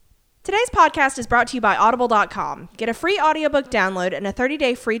Today's podcast is brought to you by Audible.com. Get a free audiobook download and a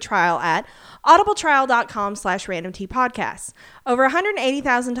 30-day free trial at audibletrial.com/randomtpodcasts. Over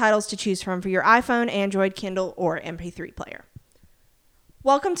 180,000 titles to choose from for your iPhone, Android, Kindle, or MP3 player.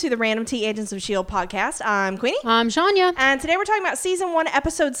 Welcome to the Random T Agents of S.H.I.E.L.D. podcast. I'm Queenie. I'm Shania. And today we're talking about Season 1,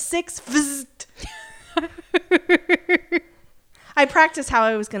 Episode 6. I practiced how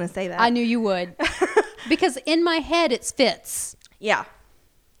I was going to say that. I knew you would. Because in my head, it's Fitz. Yeah.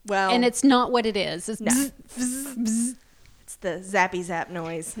 Well. And it's not what it is. It's No. bzz, bzz, bzz. It's the zappy zap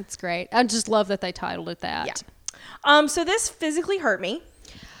noise. It's great. I just love that they titled it that. Yeah. So this physically hurt me.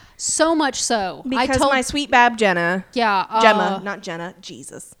 So much so. Because my sweet bab Gemma, not Jenna,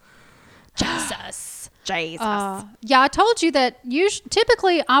 Jesus. Jesus. Jesus. I told you that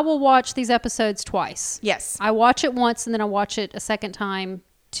typically I will watch these episodes twice. Yes. I watch it once and then I watch it a second time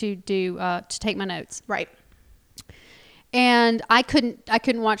to take my notes. Right. And I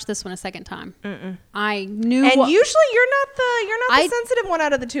couldn't watch this one a second time. Mm-mm. I knew. And usually you're not the sensitive one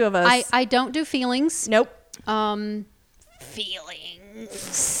out of the two of us. I don't do feelings. Nope.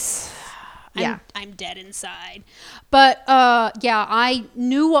 Feelings. Yeah. I'm dead inside. But I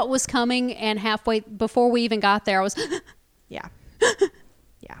knew what was coming, and halfway before we even got there, I was Yeah.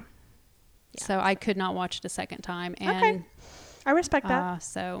 Yeah. So I could not watch it a second time. And Okay. I respect that.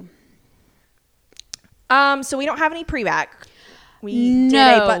 So we don't have any pre-back. We did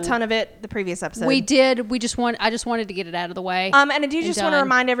a butt ton of it the previous episode. we did. I just wanted to get it out of the way. And I do just want to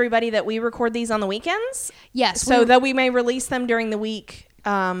remind everybody that we record these on the weekends. Yes. So that we may release them during the week.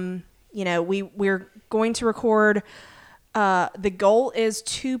 We're going to record. The goal is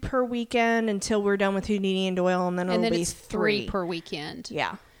 2 per weekend until we're done with Houdini and Doyle, and then it'll be it's 3 per weekend.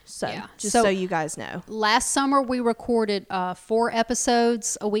 Yeah. So Yeah. just so you guys know. Last summer we recorded 4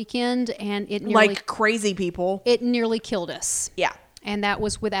 episodes a weekend, and it nearly, Like crazy people. it nearly killed us. Yeah. And that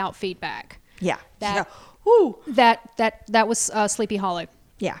was without feedback. Yeah. That- Yeah. Woo. That was Sleepy Hollow.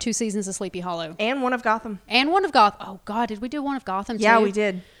 Yeah. 2 seasons of Sleepy Hollow. And one of Gotham. And one of Gotham. Oh, God, did we do one of Gotham too? Yeah, we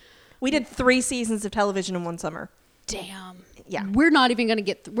did. We did 3 seasons of television in one summer. Damn. Yeah. We're not even going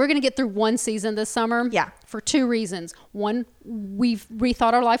to we're going to get through 1 season this summer. Yeah. For 2 reasons. 1, we've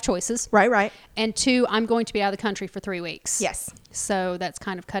rethought our life choices. Right. And 2, I'm going to be out of the country for 3 weeks. Yes. So that's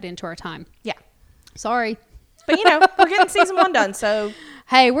kind of cut into our time. Yeah. Sorry. But, we're getting season 1 done, so.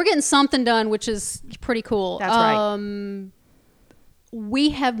 Hey, we're getting something done, which is pretty cool. That's right.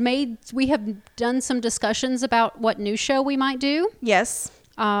 We have done some discussions about what new show we might do. Yes.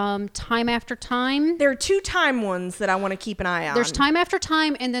 Time After Time. There are 2 time ones that I want to keep an eye on. There's Time After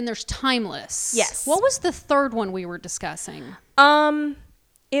Time, and then there's Timeless. Yes. What was the third one we were discussing?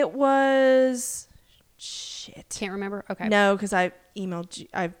 It was... Shit. Can't remember. Okay. No, because I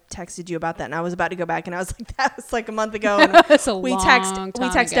texted you about that, and I was about to go back, and I was like, that was like a month ago. And That's a we long text time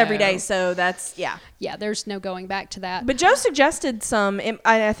every ago. day, so that's, yeah. Yeah, there's no going back to that. But Joe suggested some,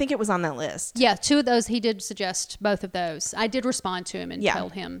 I think it was on that list. Yeah, 2 of those, he did suggest both of those. I did respond to him and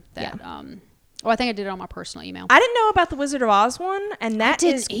told him that, I think I did it on my personal email. I didn't know about the Wizard of Oz one, and that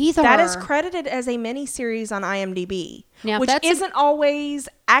is either. That is credited as a miniseries on IMDb, Now, which isn't always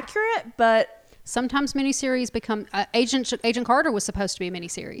accurate, but... Sometimes miniseries become... Agent Carter was supposed to be a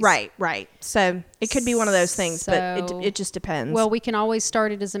miniseries. Right. So it could be one of those things, but So- it just depends. Well, we can always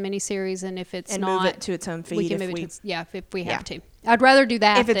start it as a miniseries, and if it's and not... move it to its own feed we can if move we... it to... if we have to. I'd rather do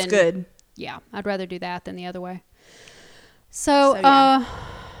that if it's good. Yeah, I'd rather do that than the other way. So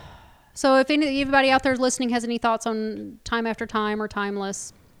if anybody out there listening has any thoughts on Time After Time or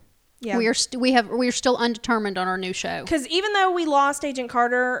Timeless, we are still undetermined on our new show. Because even though we lost Agent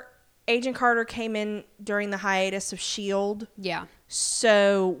Carter came in during the hiatus of S.H.I.E.L.D. Yeah.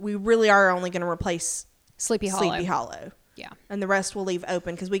 So we really are only going to replace Sleepy Hollow. Yeah. And the rest we'll leave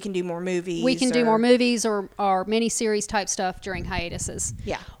open because we can do more movies. We can do more movies or miniseries type stuff during hiatuses.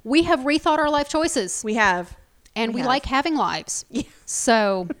 Yeah. We have rethought our life choices. We have. And we like having lives. Yeah.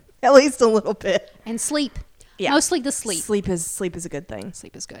 So. At least a little bit. And sleep. Yeah. Mostly the sleep. Sleep is a good thing.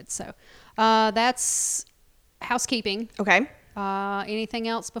 Sleep is good. So that's housekeeping. Okay. Anything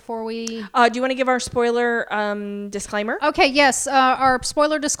else before we... do you want to give our spoiler disclaimer? Okay, yes. Our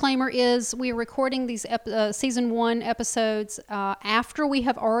spoiler disclaimer is we are recording these season 1 episodes after we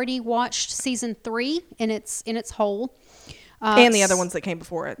have already watched season 3 in its whole. And the other ones that came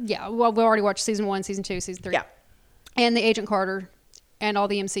before it. Yeah, well, we already watched season 1, season 2, season 3. Yeah. And the Agent Carter and all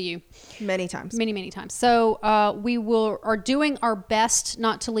the MCU. Many times. Many times. So we are doing our best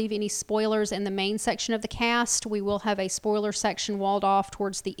not to leave any spoilers in the main section of the cast. We will have a spoiler section walled off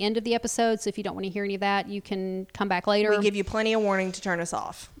towards the end of the episode. So if you don't want to hear any of that, you can come back later. We give you plenty of warning to turn us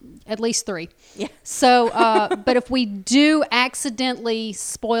off. At least 3. Yeah. So, but if we do accidentally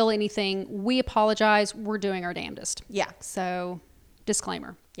spoil anything, we apologize. We're doing our damnedest. Yeah. So,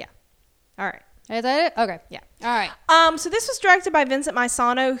 disclaimer. Yeah. All right. Is that it? Okay. Yeah. All right. So this was directed by Vincent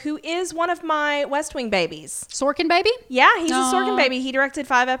Maisano, who is one of my West Wing babies. Sorkin baby? Yeah, he's a Sorkin baby. He directed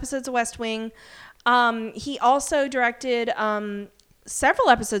 5 episodes of West Wing. He also directed several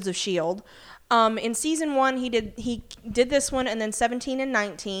episodes of S.H.I.E.L.D. In season 1, he did this one, and then 17 and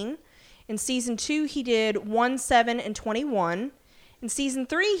 19. In season 2, he did 1, 7, and 21. In season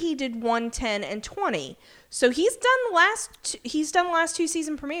 3, he did 1, 10, and 20. So he's done the last 2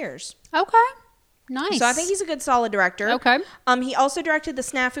 season premieres. Okay. Nice. So I think he's a good, solid director. Okay. He also directed the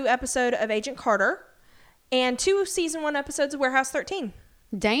Snafu episode of Agent Carter and 2 season 1 episodes of Warehouse 13.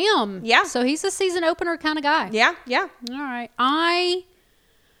 Damn. Yeah. So he's a season opener kind of guy. Yeah. All right.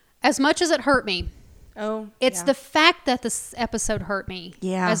 As much as it hurt me, it's the fact that this episode hurt me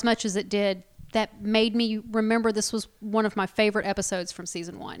as much as it did that made me remember this was one of my favorite episodes from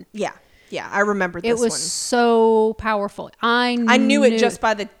season 1. Yeah. Yeah, I remember this one. It was so powerful. I knew it just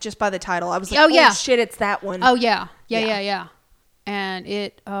by the title. I was like, oh shit, it's that one. Oh yeah. And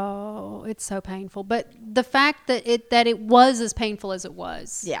it's so painful. But the fact that it was as painful as it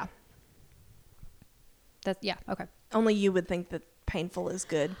was. Yeah. Okay. Only you would think that painful is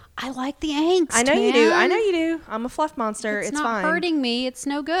good. I like the angst. I know you do. I'm a fluff monster. It's not fine. hurting me. It's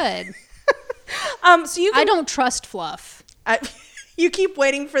no good. So you can, I don't trust fluff. You keep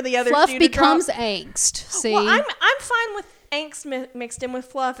waiting for the other fluff shoe to becomes drop. angst. See, well, I'm fine with angst mixed in with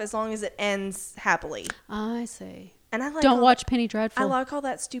fluff as long as it ends happily. I see. And I like don't watch Penny Dreadful. I like all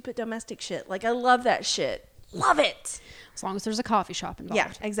that stupid domestic shit. Like I love that shit. Love it. As long as there's a coffee shop involved.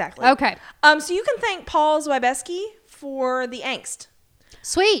 Yeah, exactly. Okay. So you can thank Paul Zwybeski for the angst.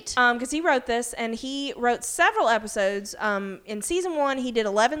 Sweet. Because he wrote this, and he wrote several episodes. In season 1, he did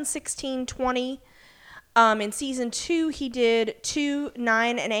 11, 16, 20. In season 2, he did 2,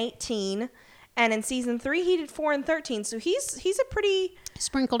 9, and 18. And in season 3, he did 4 and 13. So he's a pretty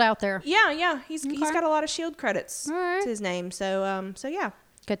sprinkled out there. Yeah. He's got a lot of S.H.I.E.L.D. credits to his name. So yeah.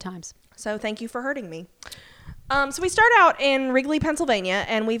 Good times. So thank you for hurting me. So we start out in Wrigley, Pennsylvania,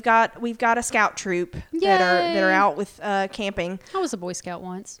 and we've got a scout troop that are out with camping. I was a Boy Scout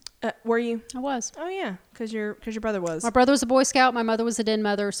once. Were you? I was. Oh yeah, because your brother was. My brother was a Boy Scout. My mother was a den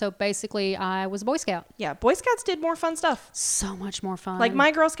mother. So basically, I was a Boy Scout. Yeah, Boy Scouts did more fun stuff. So much more fun. Like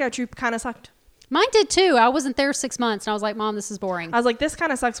my Girl Scout troop kind of sucked. Mine did too. I wasn't there 6 months, and I was like, Mom, this is boring. I was like, this kind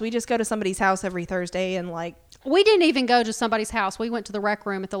of sucks. We just go to somebody's house every Thursday and like. We didn't even go to somebody's house. We went to the rec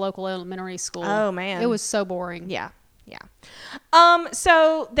room at the local elementary school. Oh man, it was so boring. Yeah.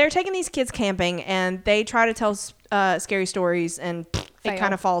 So they're taking these kids camping, and they try to tell scary stories, and it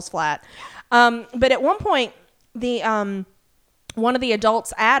kind of falls flat. But at one point, the one of the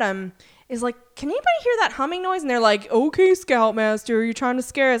adults, Adam, is like, "Can anybody hear that humming noise?" And they're like, "Okay, Scoutmaster, you're trying to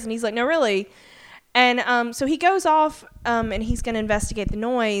scare us." And he's like, "No, really." And so he goes off, and he's going to investigate the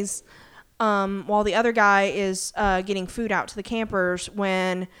noise, while the other guy is getting food out to the campers.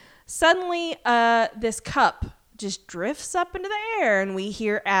 When suddenly, this cup just drifts up into the air, and we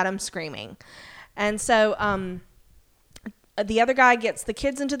hear Adam screaming. And so the other guy gets the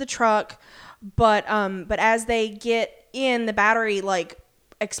kids into the truck, but as they get in, the battery like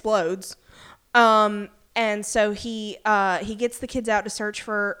explodes, and so he gets the kids out to search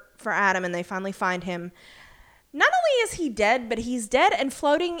for Adam, and they finally find him. Not only is he dead, but he's dead and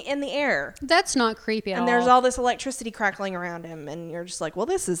floating in the air. That's not creepy at all. And there's all this electricity crackling around him, and you're just like, well,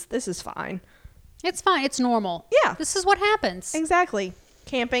 this is fine. It's fine. It's normal. Yeah. This is what happens. Exactly.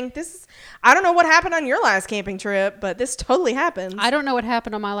 Camping. I don't know what happened on your last camping trip, but this totally happens. I don't know what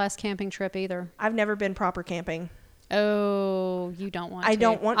happened on my last camping trip either. I've never been proper camping. Oh, you don't want to. I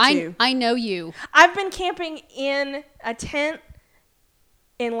don't want to. I know you. I've been camping in a tent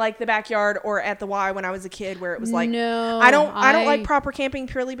in like the backyard or at the Y when I was a kid, where it was like, no, I don't like proper camping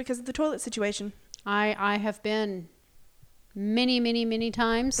purely because of the toilet situation. I have been many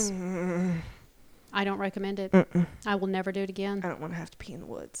times. I don't recommend it. I will never do it again. I don't want to have to pee in the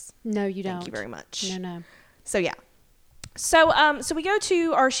woods. No, you don't. Thank you very much. No. So yeah. So we go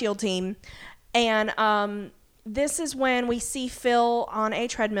to our S.H.I.E.L.D. team, and this is when we see Phil on a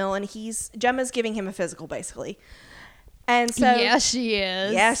treadmill, and Gemma's giving him a physical, basically. And so yeah, she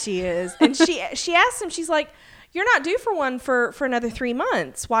is. Yeah, she is. And she asks him, she's like, "You're not due for one for another 3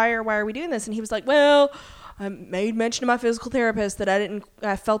 months. Why are we doing this?" And he was like, "Well, made mention to my physical therapist that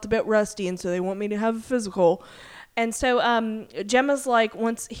I felt a bit rusty, and so they want me to have a physical. And so Gemma's like,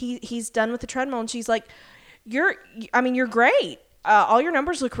 once he's done with the treadmill, and she's like, you're great. All your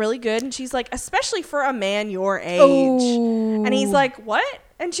numbers look really good. And she's like, especially for a man your age. Oh. And he's like, what?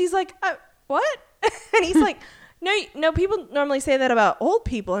 And she's like, what? And he's like, no, people normally say that about old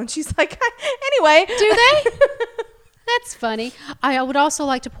people. And she's like, anyway. Do they? That's funny. I would also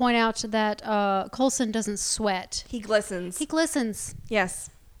like to point out that Coulson doesn't sweat. He glistens. Yes.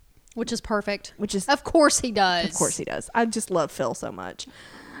 Which is perfect. Of course he does. Of course he does. I just love Phil so much.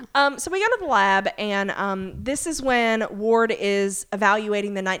 So we go to the lab, and this is when Ward is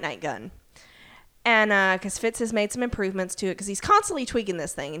evaluating the night-night gun. And because Fitz has made some improvements to it, because he's constantly tweaking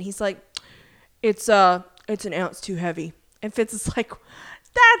this thing. And he's like, it's an ounce too heavy. And Fitz is like,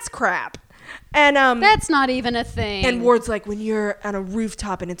 that's crap. And that's not even a thing. And Ward's like, when you're on a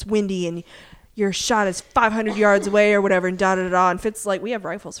rooftop and it's windy and your shot is 500 yards away or whatever, and da-da-da-da. And Fitz is like, we have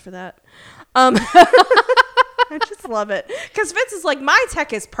rifles for that. I just love it. Because Fitz is like, my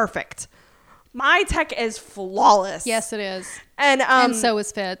tech is perfect. My tech is flawless. Yes, it is. And so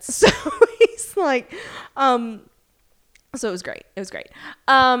is Fitz. So he's like, so it was great.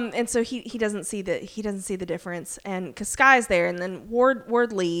 And so he doesn't see the difference. And because Sky's there, and then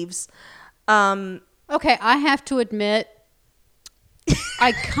Ward leaves. Okay, I have to admit,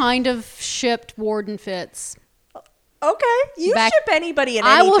 I kind of shipped Ward and Fitz. Okay, ship anybody in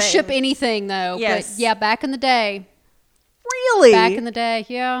anything. I will ship anything, though. Yes. But yeah, back in the day. Really? Back in the day,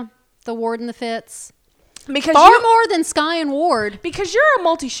 yeah. The Ward and the Fitz. Because far more than Sky and Ward. Because you're a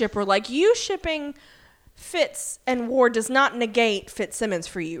multi-shipper. Like, you shipping Fitz and Ward does not negate Fitzsimmons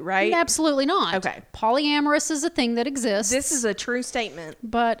for you, right? Absolutely not. Okay. Polyamorous is a thing that exists. This is a true statement.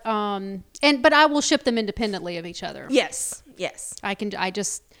 But I will ship them independently of each other. Yes. I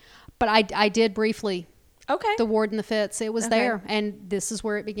did briefly. Okay. The Ward and the Fitz. It was there, and this is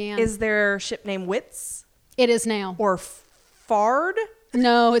where it began. Is their ship name Wits? It is now. Or Fard?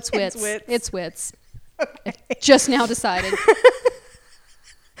 No, it's Wits. It's Wits. Okay. Just now decided.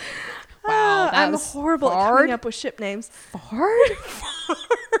 Wow, I'm horrible at coming up with ship names. Fard?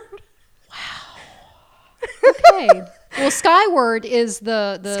 Wow. Okay. Well, Skyward is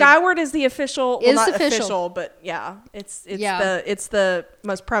the Skyward is the official. Well, not official, but yeah, it's the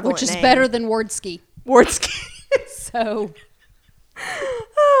most prevalent, which is name. better than Wardski. So.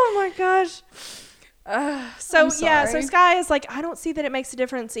 Oh my gosh. So Sky is like, I don't see that it makes a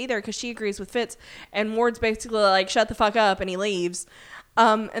difference either, because she agrees with Fitz, and Ward's basically like, shut the fuck up, and he leaves.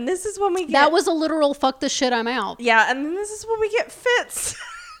 And this is when we get... That was a literal fuck the shit, I'm out. Yeah, and then this is when we get Fitz.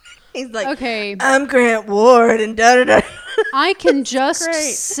 He's like, okay, I'm Grant Ward, and da-da-da. I can just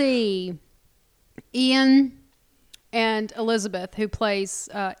see Ian and Elizabeth, who plays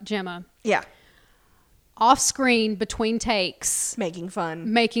Gemma. Yeah. Off screen between takes. Making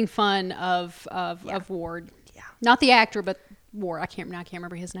fun of Ward. Yeah. Not the actor, but Ward. I can't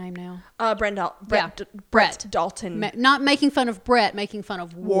remember his name now. Brett Dalton. Not making fun of Brett, making fun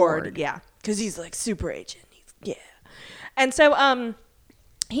of Ward. Yeah. Because he's like super agent. Yeah. And so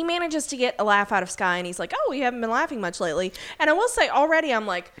he manages to get a laugh out of Sky, and he's like, oh, we haven't been laughing much lately. And I will say already I'm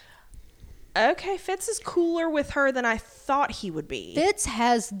like, okay, Fitz is cooler with her than I thought he would be. Fitz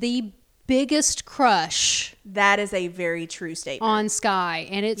has the biggest crush. That is a very true statement. On Sky.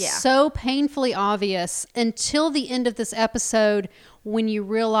 And it's so painfully obvious until the end of this episode when you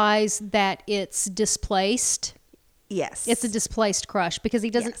realize that it's displaced. Yes. It's a displaced crush, because he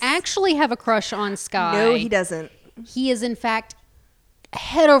doesn't actually have a crush on Sky. No, he doesn't. He is, in fact,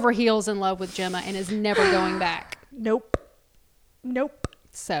 head over heels in love with Gemma and is never going back. Nope.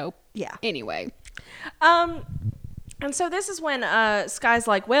 So, yeah. Anyway. And so this is when Sky's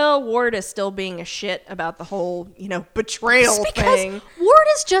like, well, Ward is still being a shit about the whole, betrayal thing. Ward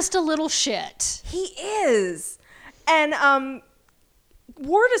is just a little shit. He is. And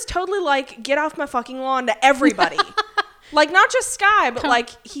Ward is totally like, get off my fucking lawn to everybody. Like, not just Sky, but like,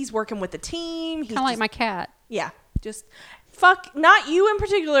 he's working with the team. Kind of like my cat. Yeah. Just fuck, not you in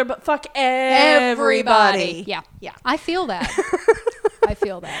particular, but fuck everybody. Yeah. I feel that.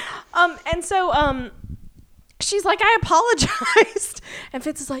 And so, she's like, I apologized. And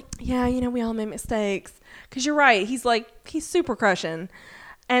Fitz is like, yeah, we all make mistakes. Because you're right. He's super crushing.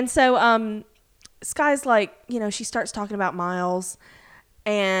 And so Sky's like, she starts talking about Miles.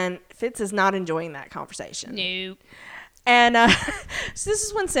 And Fitz is not enjoying that conversation. No. And so this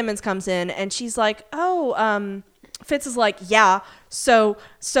is when Simmons comes in. And she's like, oh, Fitz is like, yeah, so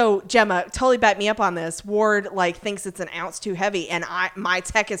Gemma, totally back me up on this. Ward thinks it's an ounce too heavy, and my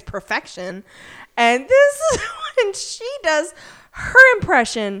tech is perfection. And this is when she does her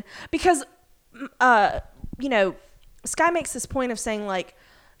impression, because Skye makes this point of saying, like,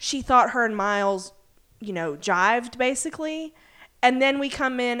 she thought her and Miles, jived, basically. And then we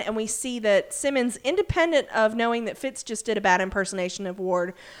come in and we see that Simmons, independent of knowing that Fitz just did a bad impersonation of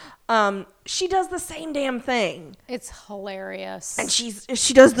Ward, she does the same damn thing. It's hilarious. And she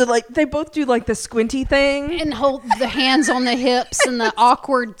does they both do like the squinty thing. And hold the hands on the hips and the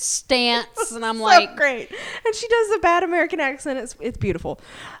awkward stance. And I'm so great. And she does the bad American accent. It's beautiful.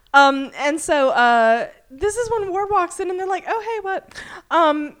 And so this is when Ward walks in and they're like, oh, hey, what?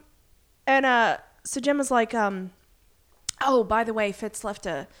 So Gemma's like, oh, by the way, Fitz left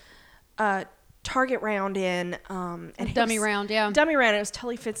a target round in. And dummy round, yeah. Dummy round. It was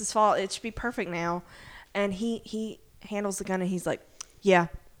totally Fitz's fault. It should be perfect now. And he handles the gun and he's like, yeah,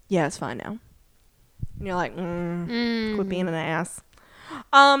 it's fine now. And you're like, quit being an ass.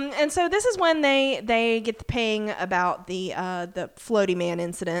 And so this is when they get the ping about the floaty man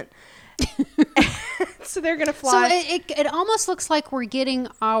incident. So they're gonna fly. So it almost looks like we're getting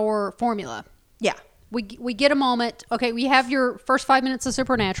our formula. Yeah. We get a moment. Okay, we have your first 5 minutes of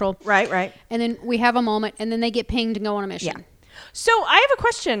Supernatural. Right. And then we have a moment, and then they get pinged and go on a mission. Yeah. So I have a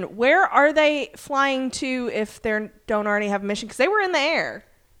question. Where are they flying to if they don't already have a mission? Because they were in the air.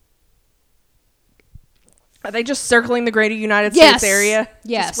 Are they just circling the greater United States area?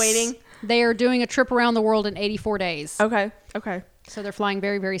 Yes. Just waiting? They are doing a trip around the world in 84 days. Okay. So they're flying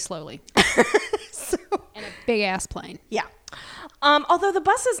very, very slowly. In a big-ass plane. Yeah. Although the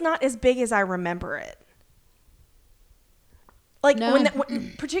bus is not as big as I remember it. Like, no.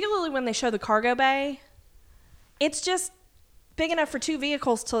 Particularly when they show the cargo bay, it's just big enough for two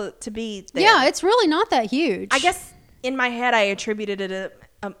vehicles to be there. Yeah, it's really not that huge. I guess in my head I attributed it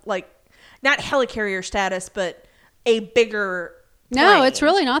not helicarrier status, but a bigger plane. No, it's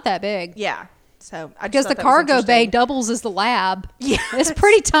really not that big. Yeah. So I because the cargo bay doubles as the lab. Yeah, it's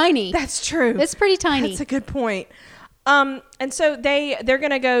pretty tiny. That's true. It's pretty tiny. That's a good point. And so they're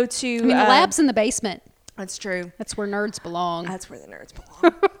gonna go to. I mean, the lab's in the basement. That's true. That's where nerds belong. That's where the nerds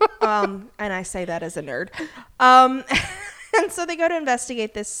belong. And I say that as a nerd. And so they go to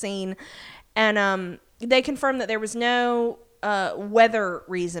investigate this scene, and they confirm that there was no weather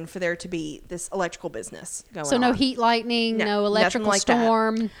reason for there to be this electrical business going on. So no heat lightning, no electrical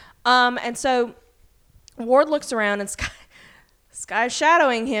storm. And so Ward looks around and Skye's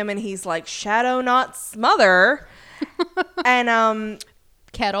shadowing him, and he's like, shadow not smother. And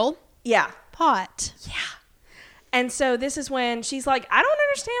kettle. Yeah. Pot. Yeah. And so this is when she's like, I don't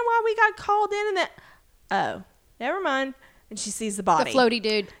understand why we got called in, and that, oh, never mind. And she sees the body. The floaty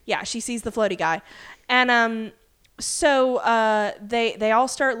dude. Yeah, she sees the floaty guy. And so they all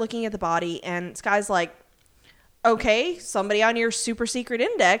start looking at the body, and Skye's like, okay, somebody on your super secret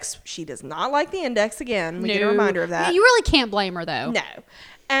index. She does not like the index again. We get a reminder of that. Yeah, you really can't blame her, though. No.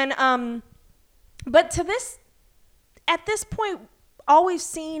 And but at this point, all we've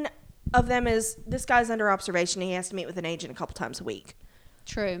seen of them is this guy's under observation. He has to meet with an agent a couple times a week.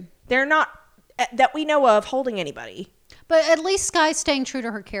 True. They're not, that we know of, holding anybody. But at least Skye's staying true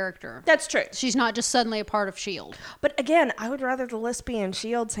to her character. That's true. She's not just suddenly a part of S.H.I.E.L.D. But again, I would rather the list be in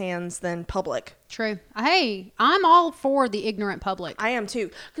S.H.I.E.L.D.'s hands than public. True. Hey, I'm all for the ignorant public. I am too.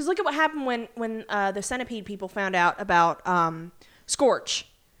 Because look at what happened when the Centipede people found out about Scorch.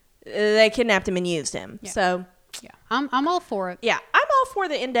 They kidnapped him and used him. Yeah. So... yeah, I'm all for it. Yeah, I'm all for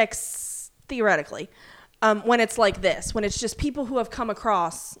the index theoretically. When it's like this, when it's just people who have come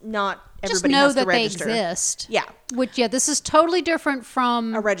across, not everybody has to register. Just know that they exist. Yeah. Which, this is totally different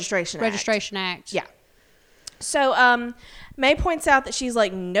from a registration act. Yeah. So May points out that she's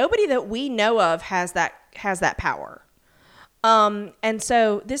like, nobody that we know of has that power. And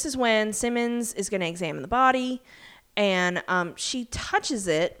so this is when Simmons is going to examine the body, and she touches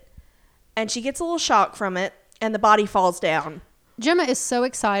it, and she gets a little shock from it. And the body falls down. Gemma is so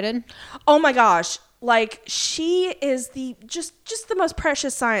excited. Oh my gosh. Like, she is just the most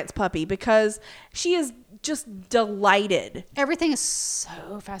precious science puppy, because she is just delighted. Everything is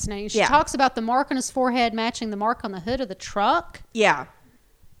so fascinating. She talks about the mark on his forehead matching the mark on the hood of the truck. Yeah.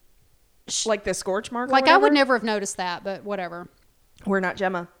 Like the scorch mark? Like, I would never have noticed that, but whatever. We're not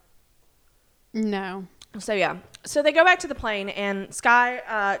Gemma. No. So, yeah. So they go back to the plane, and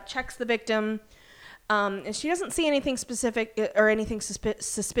Skye checks the victim. And she doesn't see anything specific or anything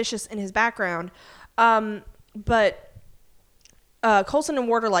suspicious in his background. But Coulson and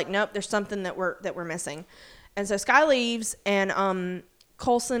Ward are like, nope, there's something that we're missing. And so Skye leaves, and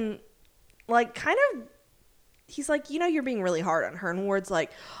Coulson, like, kind of, he's like, you're being really hard on her. And Ward's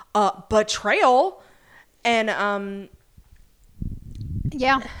like, betrayal. And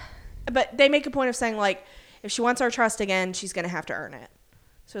yeah. But they make a point of saying, like, if she wants our trust again, she's going to have to earn it.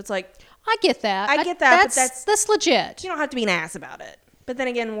 So it's like, I get that. I get that, but that's legit. You don't have to be an ass about it. But then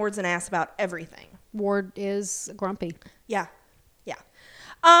again, Ward's an ass about everything. Ward is grumpy. Yeah. Yeah.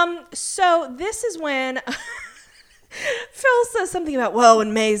 So this is when Phil says something about, well,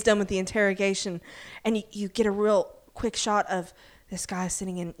 when May's done with the interrogation, and you get a real quick shot of this guy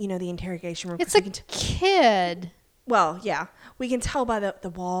sitting in, the interrogation room. It's a kid. Well, yeah. We can tell by the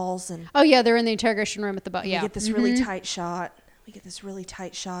walls. And oh, yeah, they're in the interrogation room at the bottom. Yeah. We get this really tight shot. We get this really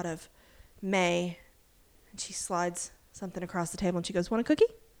tight shot of May, and she slides something across the table, and she goes, want a cookie?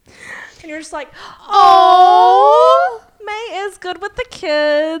 And you're just like, oh, May is good with the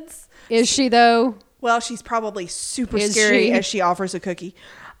kids. Is she, though? Well, she's probably super scary as she offers a cookie.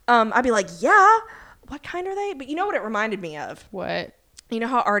 I'd be like, yeah, what kind are they? But you know what it reminded me of? What? You know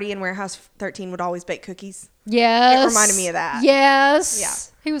how Artie in Warehouse 13 would always bake cookies? Yes. It reminded me of that. Yes. Yeah.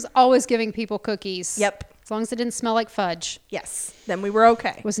 He was always giving people cookies. Yep. As long as it didn't smell like fudge. Yes. Then we were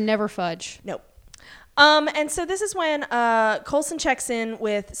okay. It was never fudge. Nope. And so this is when Coulson checks in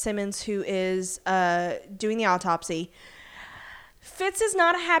with Simmons, who is doing the autopsy. Fitz is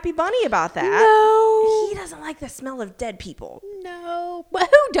not a happy bunny about that. No. He doesn't like the smell of dead people. No. But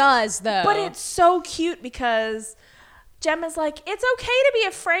who does, though? But it's so cute because Gemma's like, it's okay to be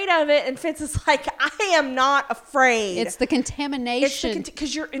afraid of it. And Fitz is like, I am not afraid. It's the contamination.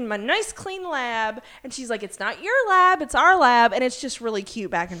 Because you're in my nice, clean lab. And she's like, it's not your lab, it's our lab. And it's just really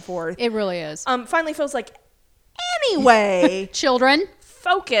cute back and forth. It really is. Finally, Phil's like, anyway. Children.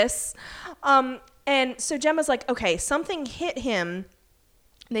 Focus. And so Gemma's like, okay, something hit him.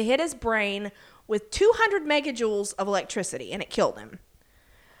 They hit his brain with 200 megajoules of electricity, and it killed him.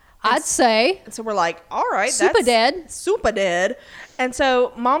 I'd say. And so we're like, all right. Super dead. Super dead. And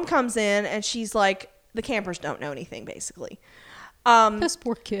so Mom comes in, and she's like, the campers don't know anything, basically. Those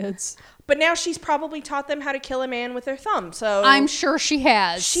poor kids. But now she's probably taught them how to kill a man with their thumb. So I'm sure she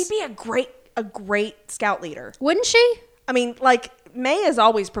has. She'd be a great scout leader. Wouldn't she? I mean, like, May is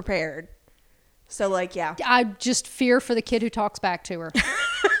always prepared. So, like, yeah. I just fear for the kid who talks back to her.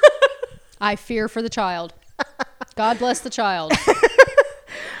 I fear for the child. God bless the child.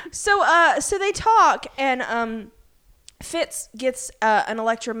 So they talk, and Fitz gets an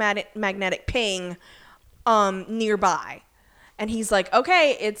electromagnetic ping nearby. And he's like,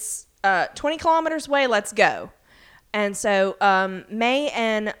 okay, it's 20 kilometers away, let's go. And so May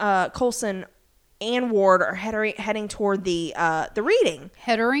and Coulson and Ward are heading toward the reading.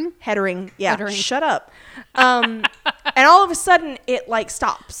 Headering. Yeah. Headering. Shut up. And all of a sudden it like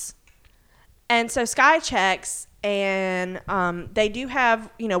stops. And so Skye checks, and they do have,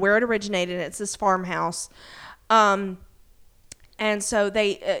 where it originated. It's this farmhouse. And so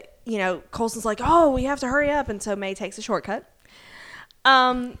they, Coulson's like, oh, we have to hurry up. And so May takes a shortcut.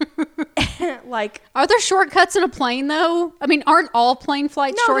 Like, are there shortcuts in a plane though? I mean, aren't all plane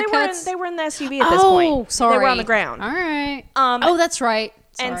flights shortcuts? They were in the SUV at this point. Oh, sorry. They were on the ground. All right. Oh, that's right.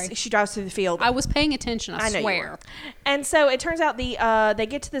 Sorry. And she drives through the field. I was paying attention, I swear. Know you were. And so it turns out they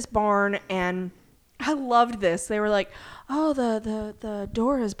get to this barn, and I loved this. They were like, oh, the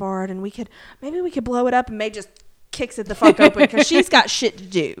door is barred, and maybe we could blow it up. And May just kicks it the fuck open because she's got shit to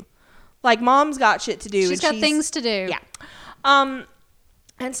do. Like, Mom's got shit to do. She's got things to do. Yeah.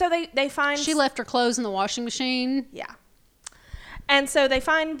 And so they find... She left her clothes in the washing machine. Yeah. And so they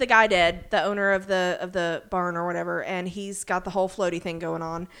find the guy dead, the owner of the barn or whatever, and he's got the whole floaty thing going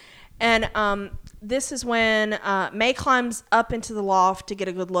on. And this is when May climbs up into the loft to get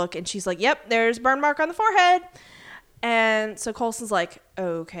a good look, and she's like, yep, there's a burn mark on the forehead. And so Coulson's like,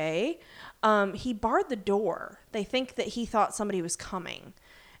 okay. He barred the door. They think that he thought somebody was coming.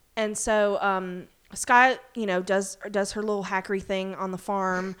 And so... Skye, does her little hackery thing on the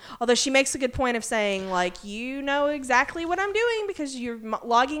farm. Although she makes a good point of saying, like, you know exactly what I'm doing because you're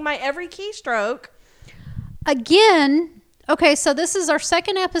logging my every keystroke. Again, okay, so this is our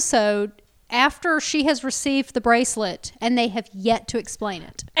second episode after she has received the bracelet, and they have yet to explain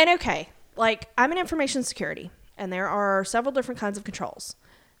it. And okay, like, I'm in information security, and there are several different kinds of controls.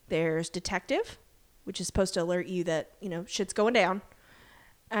 There's detective, which is supposed to alert you that, shit's going down.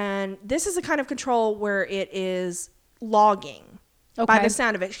 And this is a kind of control where it is logging by the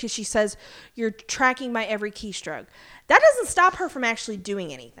sound of it. Because she says, you're tracking my every keystroke. That doesn't stop her from actually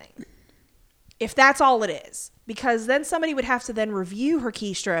doing anything. If that's all it is. Because then somebody would have to then review her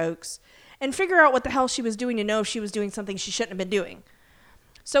keystrokes and figure out what the hell she was doing to know if she was doing something she shouldn't have been doing.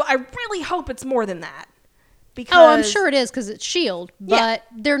 So I really hope it's more than that. Because I'm sure it is because it's S.H.I.E.L.D. But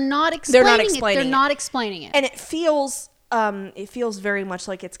they're not explaining it. They're not explaining it. And it feels very much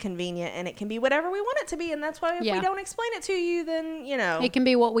like it's convenient, and it can be whatever we want it to be, and that's why if we don't explain it to you, then it can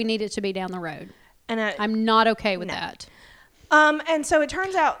be what we need it to be down the road. And I'm not okay with that. And so it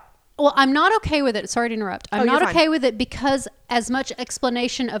turns out. Well, I'm not okay with it. Sorry to interrupt. I'm not okay with it because as much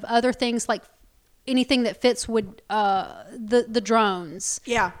explanation of other things like anything that fits with the drones,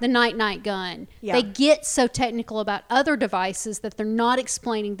 the night gun. Yeah. They get so technical about other devices that they're not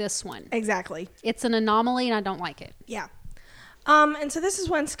explaining this one. Exactly. It's an anomaly, and I don't like it. Yeah. And so this is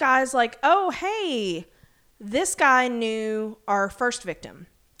when Skye's like, oh, hey, this guy knew our first victim.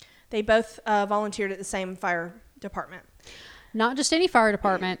 They both volunteered at the same fire department. Not just any fire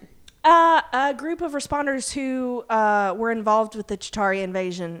department. A group of responders who were involved with the Chitauri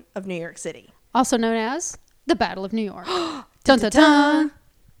invasion of New York City. Also known as the Battle of New York. Dun, dun, dun.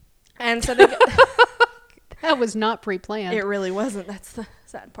 And so they that was not pre-planned. It really wasn't. That's the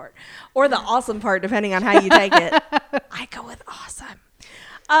sad part. Or the awesome part, depending on how you take it. I go with awesome.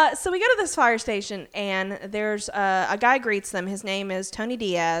 So we go to this fire station, and there's a guy greets them. His name is Tony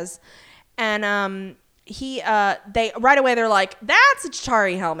Diaz. And they right away, they're like, that's a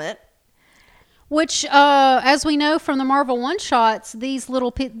Chitauri helmet. Which, as we know from the Marvel one-shots, these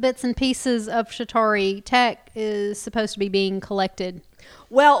little bits and pieces of Chitauri tech is supposed to be being collected.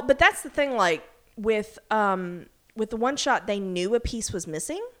 Well, but that's the thing, like, with the one-shot, they knew a piece was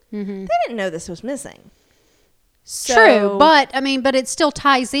missing. Mm-hmm. They didn't know this was missing. So, true, but it still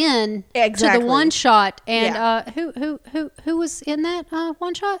ties in to the one-shot. And who was in that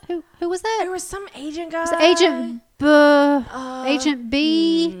one-shot? Who was that? There was some agent guy. Was Agent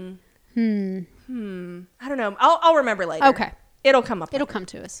B? I don't know. I'll remember later. Okay. It'll come up. It'll come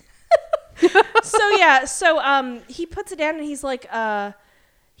to us. So he puts it down and he's like,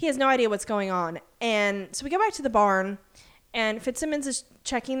 he has no idea what's going on. And so we go back to the barn and Fitzsimmons is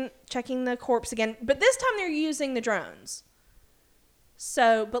checking the corpse again. But this time they're using the drones.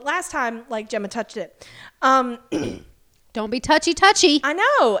 So, but last time, like, Gemma touched it. Don't be touchy. I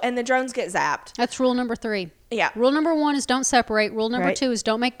know. And the drones get zapped. That's rule number 3. Yeah. Rule number 1 is don't separate. Rule number 2 is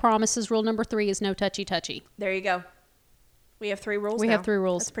don't make promises. Rule number 3 is no touchy. There you go. We have 3 rules. We have 3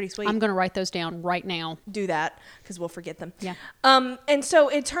 rules. That's pretty sweet. I'm going to write those down right now. Do that because we'll forget them. Yeah. And so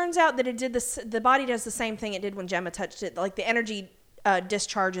it turns out that it did this. The body does the same thing it did when Gemma touched it. Like the energy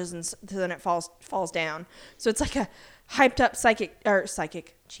discharges and then it falls down. So it's like a hyped up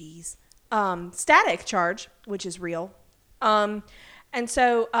static charge, which is real. And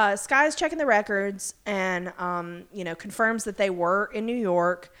so Skye's checking the records and, confirms that they were in New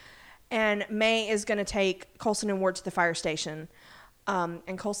York. And May is going to take Coulson and Ward to the fire station.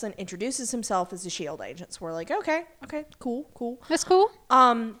 And Coulson introduces himself as a S.H.I.E.L.D. agent. So we're like, okay, cool. That's cool.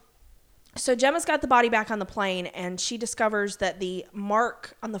 So Gemma's got the body back on the plane, and she discovers that the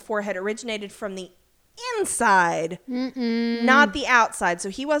mark on the forehead originated from the inside, not the outside. So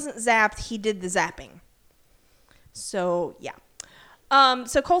he wasn't zapped. He did the zapping. So, yeah.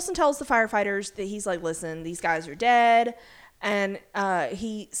 So Coulson tells the firefighters that he's like, listen, these guys are dead. And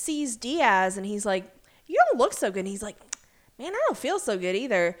he sees Diaz, and he's like, you don't look so good. And he's like, man, I don't feel so good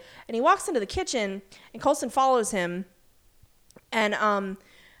either. And he walks into the kitchen, and Coulson follows him. And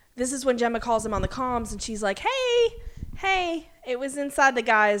this is when Gemma calls him on the comms, and she's like, hey, it was inside the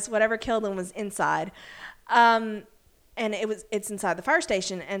guys. Whatever killed him was inside. And it's inside the fire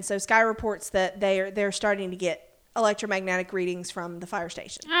station. And so Skye reports that they're starting to get electromagnetic readings from the fire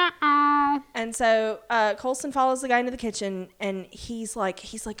station. And so Coulson follows the guy into the kitchen, and he's like,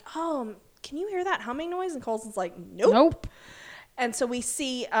 oh, can you hear that humming noise? And Coulson's like, nope. And so we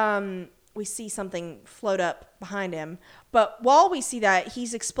see something float up behind him. But while we see that,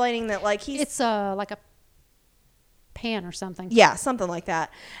 he's explaining that it's like a pan or something. Yeah, something like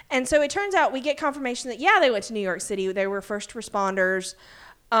that. And so it turns out we get confirmation that they went to New York City. They were first responders.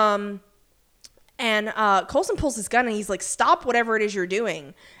 And Coulson pulls his gun and he's like, stop whatever it is you're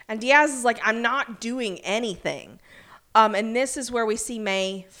doing. And Diaz is like, I'm not doing anything. And this is where we see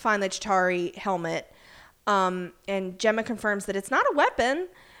May find the Chitauri helmet. And Gemma confirms that it's not a weapon.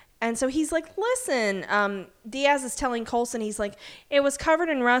 And so he's like, listen, Diaz is telling Coulson, he's like, it was covered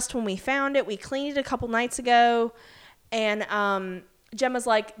in rust when we found it. We cleaned it a couple nights ago. And Gemma's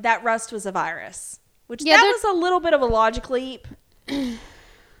like, that rust was a virus. Which that was a little bit of a logic leap.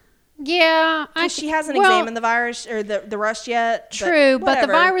 Yeah. She hasn't examined the virus or the rust yet. True, but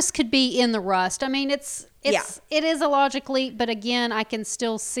the virus could be in the rust. I mean, it is a logic leap, but again, I can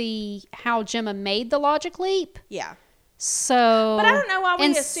still see how Gemma made the logic leap. Yeah. So. But I don't know why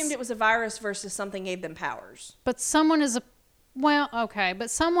we assumed it was a virus versus something gave them powers. But someone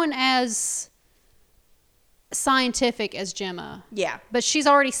as scientific as Gemma. Yeah. But she's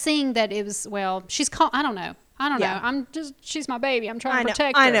already seeing that it was, I don't know. She's my baby. I'm trying to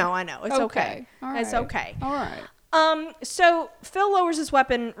protect her. I know. It's okay. All right. It's okay. All right. So Phil lowers his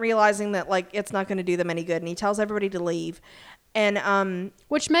weapon, realizing that like it's not going to do them any good, and he tells everybody to leave. And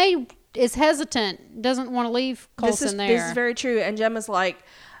which May is hesitant, doesn't want to leave Coulson there. This is very true. And Gemma's like,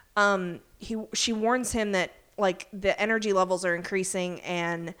 she warns him that like the energy levels are increasing,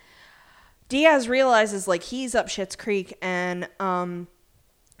 and Diaz realizes like he's up Schitt's Creek, and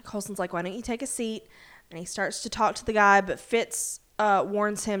Coulson's like, why don't you take a seat? And he starts to talk to the guy, but Fitz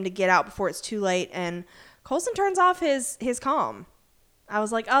warns him to get out before it's too late, and Coulson turns off his comm. I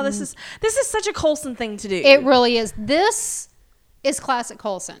was like, oh, this is such a Coulson thing to do. It really is. This is classic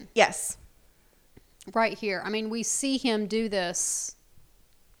Coulson. Yes. Right here. I mean, we see him do this.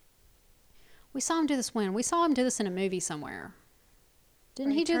 We saw him do this when? We saw him do this in a movie somewhere.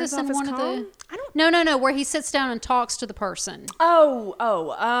 Didn't he do this in one of the... No, where he sits down and talks to the person. I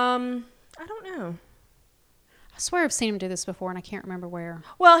don't know. I swear I've seen him do this before, and I can't remember where.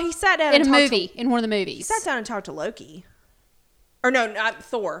 Well, he sat down in a movie, in one of the movies. He sat down and talked to Loki. Or no, not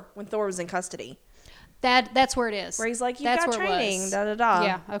Thor, when Thor was in custody. That's where it is. Where he's like, you've got training, da-da-da.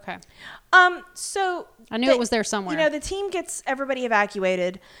 Yeah, okay. So... I knew it was there somewhere. You know, the team gets everybody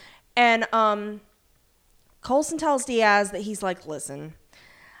evacuated, and Coulson tells Diaz that he's like, listen,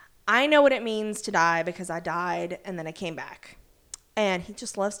 I know what it means to die because I died, and then I came back. And he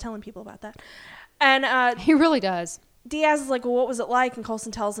just loves telling people about that. And he really does. Diaz is like, well, what was it like? And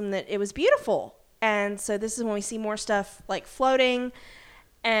Coulson tells him that it was beautiful. And so this is when we see more stuff like floating.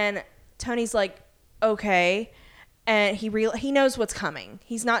 And Tony's like, okay. And he knows what's coming.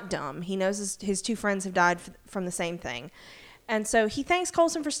 He's not dumb. He knows his two friends have died from the same thing. And so he thanks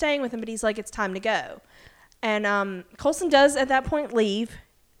Coulson for staying with him, but he's like, it's time to go. And Coulson does at that point leave.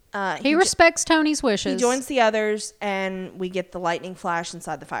 He respects Tony's wishes. He joins the others, and we get the lightning flash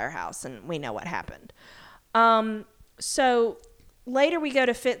inside the firehouse, and we know what happened. So later we go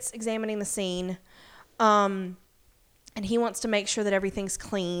to Fitz examining the scene, and he wants to make sure that everything's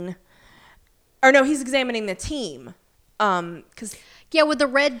clean. Or no, he's examining the team. Yeah, with the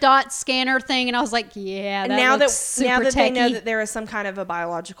red dot scanner thing, and I was like, yeah, that looks super techy. They know that there is some kind of a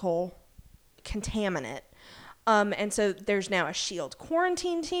biological contaminant. And so there's now a SHIELD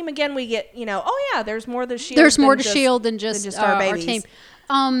quarantine team. Again, we get, there's more to SHIELD. There's more to SHIELD than just our babies.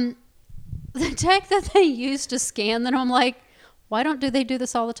 Our team. The tech that they use to scan that, I'm like, why do they do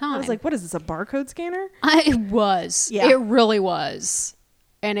this all the time? I was like, what is this, a barcode scanner? It was. Yeah. It really was.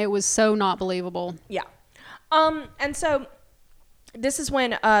 And it was so not believable. Yeah. And so this is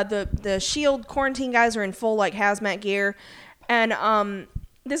when the SHIELD quarantine guys are in full like hazmat gear. And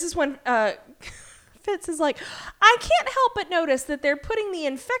this is when Fitz is like, I can't help but notice that they're putting the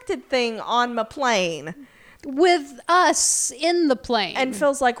infected thing on my plane. With us in the plane. And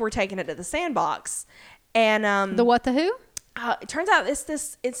Phil's like, we're taking it to the sandbox. And the what, the who? It turns out it's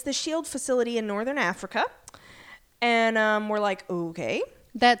the SHIELD facility in Northern Africa. And we're like, okay.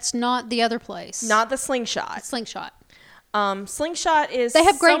 That's not the other place. Not the Slingshot. Slingshot. Slingshot is they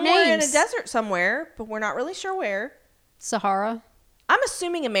have great somewhere names. In a desert somewhere, but we're not really sure where. Sahara. I'm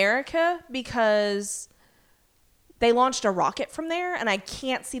assuming America because they launched a rocket from there, and I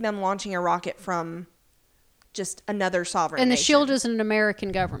can't see them launching a rocket from just another sovereign And the nation. SHIELD is an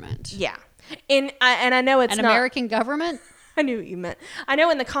American government. Yeah. And I know it's an American government? I knew what you meant. I know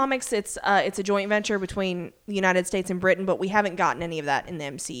in the comics it's a joint venture between the United States and Britain, but we haven't gotten any of that in the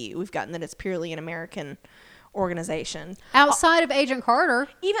MCU. We've gotten that it's purely an American organization. Outside of Agent Carter.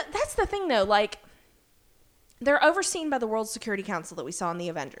 Even that's the thing though, like they're overseen by the World Security Council that we saw in the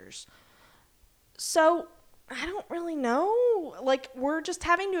Avengers. So I don't really know. Like we're just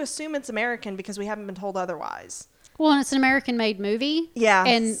having to assume it's American because we haven't been told otherwise. Well, and it's an American-made movie. Yeah.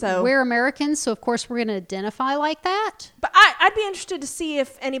 And we're Americans, so of course we're going to identify like that. But I'd be interested to see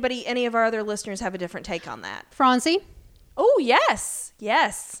if any of our other listeners have a different take on that. Franzi? Oh, yes.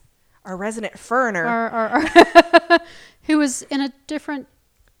 Yes. Our resident foreigner. Our who is in a different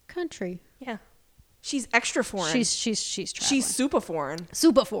country. Yeah. She's extra foreign. She's traveling. She's super foreign.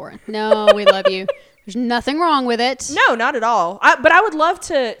 Super foreign. No, we love you. There's nothing wrong with it. No, not at all. But I would love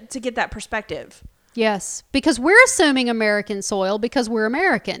to get that perspective. Yes, because we're assuming American soil because we're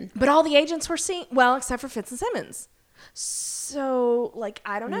American. But all the agents were seeing, well, except for Fitz and Simmons. So, like,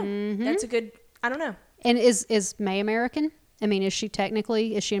 I don't know. Mm-hmm. That's a good, I don't know. And is May American? I mean, is she an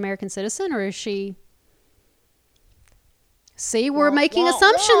American citizen or is she? See, we're making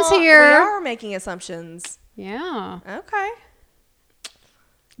assumptions here. We are making assumptions. Yeah. Okay.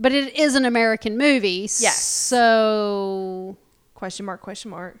 But it is an American movie. Yes. So. Question mark.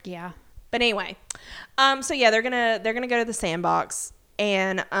 Yeah. But anyway, so yeah, they're gonna go to the sandbox,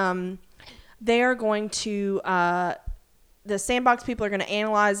 and they are going to the sandbox people are going to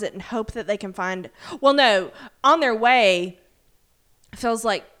analyze it and hope that they can find. Well, no, on their way, Phil's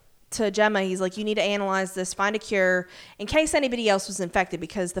like to Gemma, he's like, you need to analyze this, find a cure in case anybody else was infected,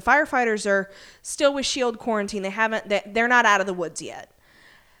 because the firefighters are still with SHIELD quarantine. They're not out of the woods yet.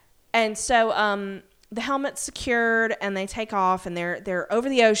 And so the helmet's secured and they take off and they're over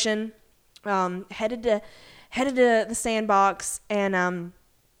the ocean, headed to the sandbox, and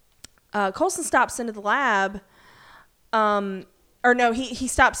Coulson stops into the lab. He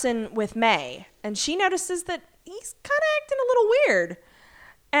stops in with May, and she notices that he's kind of acting a little weird.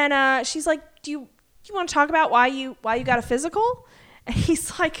 And she's like, "Do you want to talk about why you got a physical?" And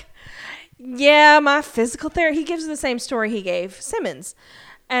he's like, "Yeah, my physical therapy." He gives the same story he gave Simmons,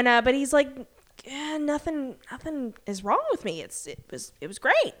 and but he's like, "Nothing is wrong with me. It was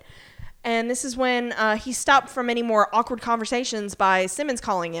great." And this is when he stopped from any more awkward conversations by Simmons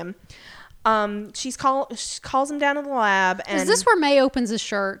calling him. She calls him down to the lab. And is this where May opens his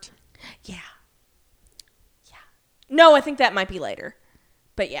shirt? Yeah. No, I think that might be later.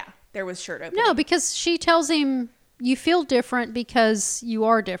 But yeah, there was shirt opening. No, because she tells him, you feel different because you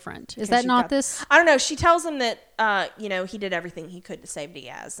are different. Is that not this? I don't know. She tells him that, he did everything he could to save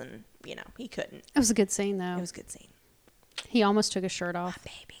Diaz, and, he couldn't. It was a good scene, though. It was a good scene. He almost took his shirt off.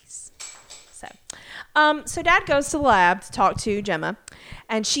 My babies. So Dad goes to the lab to talk to Gemma,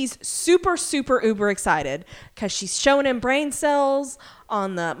 and she's super, super uber excited because she's showing him brain cells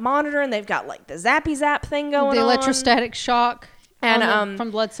on the monitor, and they've got like the zappy zap thing going on. The electrostatic shock. And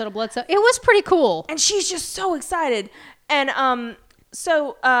from blood cell to blood cell. It was pretty cool. And she's just so excited. And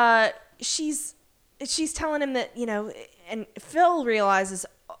so she's telling him that, and Phil realizes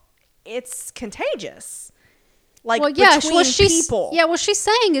it's contagious. Like, between people. Yeah, well, she's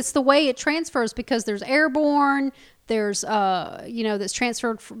saying it's the way it transfers, because there's airborne, there's, that's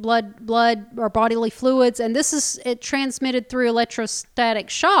transferred from blood or bodily fluids, and it transmitted through electrostatic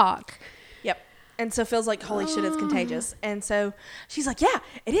shock. Yep. And so Phil's like, holy shit, it's contagious. And so she's like, yeah,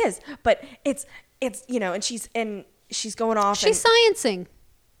 it is. But it's and she's going off. She's sciencing.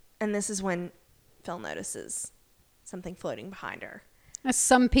 And this is when Phil notices something floating behind her.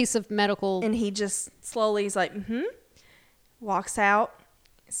 Some piece of medical. And he just slowly, he's like, walks out,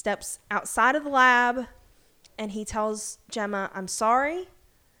 steps outside of the lab, and he tells Gemma, I'm sorry.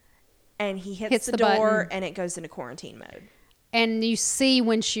 And he hits the door button, and it goes into quarantine mode. And you see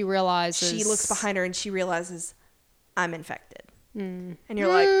when she realizes. She looks behind her and she realizes, I'm infected. And you're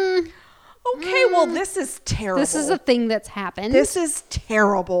like, okay, well, this is terrible. This is a thing that's happened. This is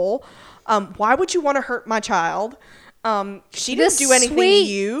terrible. Why would you want to hurt my child? She didn't do anything to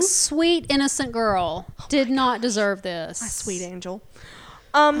you. Sweet, innocent girl did not deserve this. My sweet angel.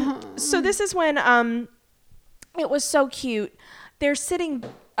 So this is when it was so cute. They're sitting,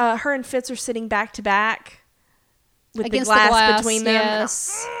 her and Fitz are sitting back to back with the glass between them.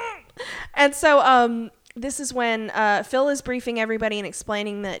 Yes. And so this is when Phil is briefing everybody and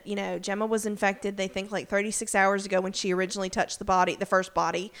explaining that, Gemma was infected, they think, like 36 hours ago when she originally touched the first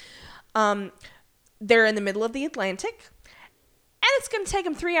body. They're in the middle of the Atlantic, and it's going to take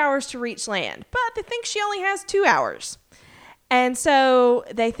them 3 hours to reach land, but they think she only has 2 hours. And so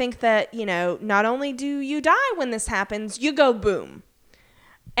they think that, not only do you die when this happens, you go boom.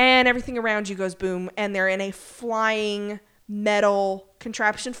 And everything around you goes boom, and they're in a flying metal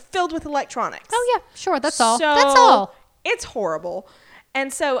contraption filled with electronics. Oh, yeah, sure, that's all. That's all. It's horrible.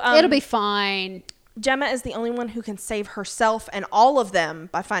 And so it'll be fine. Gemma is the only one who can save herself and all of them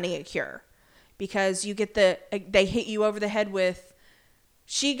by finding a cure. Because you get they hit you over the head with,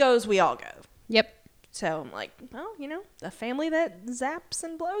 she goes, we all go. Yep. So I'm like, well, the family that zaps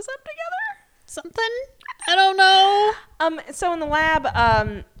and blows up together. Something? I don't know. So in the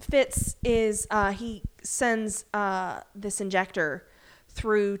lab, Fitz is, he sends this injector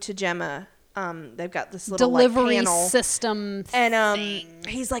through to Gemma. They've got this little delivery panel system and thing.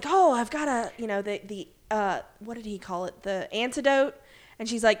 He's like, oh, I've got the what did he call it? The antidote. And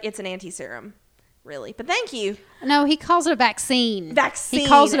she's like, it's an anti-serum. Really? But thank you. No, he calls it a vaccine. He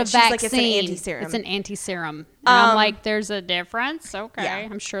calls it a vaccine. Like, it's an anti-serum. It's an anti-serum. And I'm like, there's a difference? Okay. Yeah.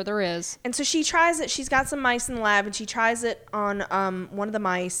 I'm sure there is. And so she tries it. She's got some mice in the lab, and she tries it on one of the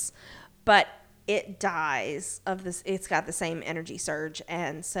mice, but it dies of this. It's got the same energy surge,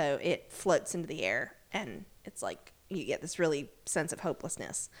 and so it floats into the air, and it's like you get this really sense of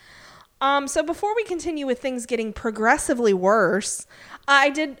hopelessness. So before we continue with things getting progressively worse, I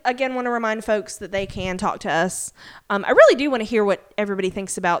did, again, want to remind folks that they can talk to us. I really do want to hear what everybody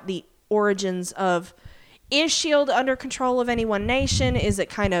thinks about the origins of, is SHIELD under control of any one nation? Is it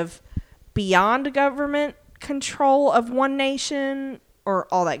kind of beyond government control of one nation? or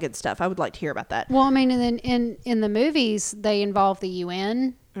all that good stuff. I would like to hear about that. Well, I mean, and then in the movies, they involve the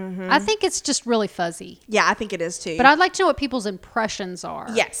UN. I think it's just really fuzzy. Yeah, I think it is too. But I'd like to know what people's impressions are.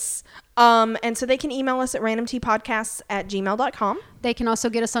 Yes. And so they can email us at randomtpodcasts@gmail.com. They can also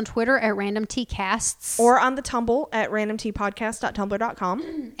get us on Twitter at randomtcasts. Or on the Tumble at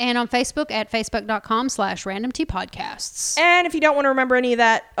randomtpodcast.tumblr.com. And on Facebook at facebook.com/randomtpodcasts. And if you don't want to remember any of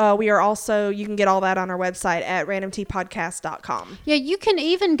that, we are also, you can get all that on our website at randomtpodcast.com. Yeah, you can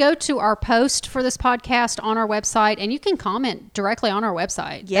even go to our post for this podcast on our website, and you can comment directly on our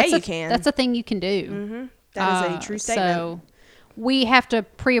website. Yeah, you can. That's a thing you can do. Mm-hmm. That is a true statement. So we have to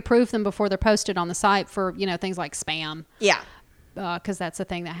pre-approve them before they're posted on the site for, things like spam. Yeah. Because that's a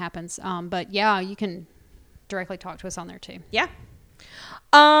thing that happens. But yeah, you can directly talk to us on there too. Yeah.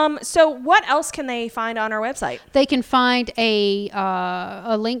 So what else can they find on our website? They can find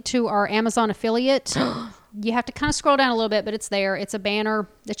a link to our Amazon affiliate. You have to kind of scroll down a little bit, but it's there. It's a banner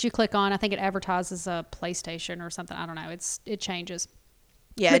that you click on. I think it advertises a PlayStation or something. I don't know. It changes.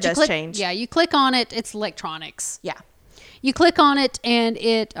 Yeah, but it does change. Yeah, you click on it. It's electronics. Yeah. You click on it, and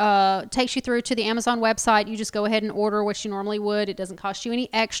it takes you through to the Amazon website. You just go ahead and order what you normally would. It doesn't cost you any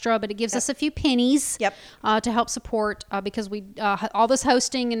extra, but it gives us a few pennies to help support because we all this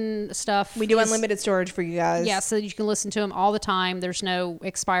hosting and stuff. We do unlimited storage for you guys. Yeah, so you can listen to them all the time. There's no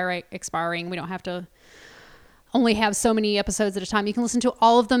expiring. We don't have to only have so many episodes at a time. You can listen to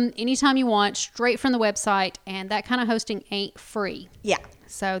all of them anytime you want, straight from the website, and that kind of hosting ain't free. Yeah.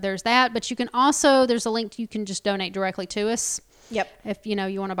 So there's that, but you can also, there's a link you can just donate directly to us. Yep. If you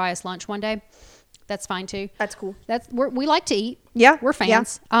want to buy us lunch one day, that's fine too. That's cool. We like to eat. Yeah. We're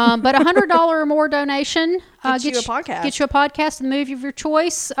fans. Yeah. But $100 or more donation gets you a podcast. Get you a podcast and movie of your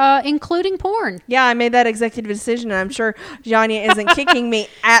choice, including porn. Yeah, I made that executive decision, and I'm sure Janya isn't kicking me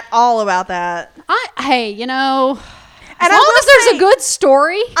at all about that. Hey, as long as there's a good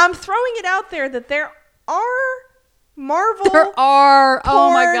story. I'm throwing it out there that there are Marvel. There are.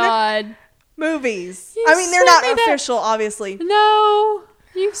 Oh my God. Movies. I mean, they're not official, obviously. No.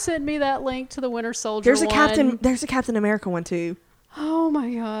 You sent me that link to the Winter Soldier There's a Captain America one too. Oh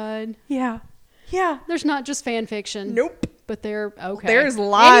my God. Yeah. Yeah. There's not just fan fiction. Nope. But they're okay. There's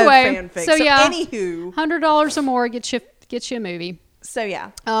live fanfic. So yeah. Anywho. $100 or more gets you a movie. So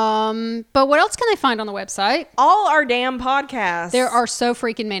yeah. But what else can they find on the website? All our damn podcasts. There are so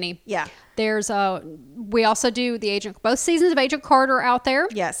freaking many. Yeah. There's we also do both seasons of Agent Carter out there.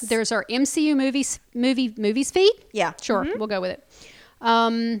 Yes. There's our MCU movies feed. Yeah. Sure. Mm-hmm. We'll go with it.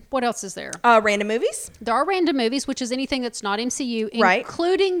 What else is there? Random movies. There are random movies, which is anything that's not MCU,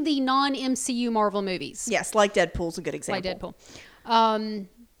 including the non-MCU Marvel movies. Yes, like Deadpool's a good example. Like Deadpool.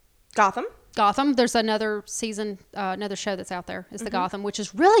 Gotham. There's another season, another show that's out there. It's the Gotham, which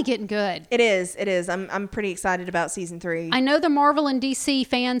is really getting good. It is. I'm pretty excited about season 3. I know the Marvel and DC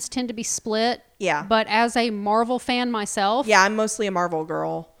fans tend to be split. Yeah. But as a Marvel fan myself. Yeah, I'm mostly a Marvel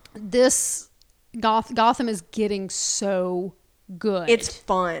girl. This Gotham is getting so good. It's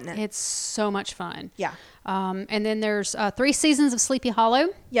fun. It's so much fun. Yeah. And then there's 3 seasons of Sleepy Hollow.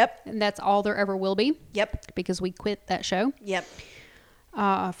 Yep. And that's all there ever will be. Yep. Because we quit that show. Yep.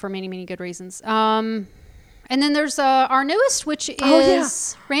 For many, many good reasons. And then there's our newest, which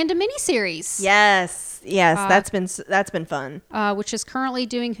is Random Miniseries. Yes. That's been fun. Which is currently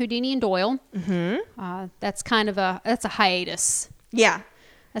doing Houdini and Doyle. Mm-hmm. That's kind of that's a hiatus. Yeah.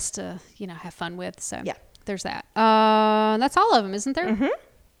 That's to have fun with. So yeah, there's that. That's all of them, isn't there? Mm-hmm.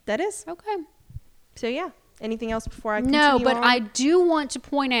 That is okay. So yeah. Anything else before I continue? No, but I do want to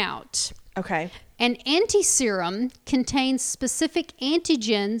point out. Okay. An antiserum contains specific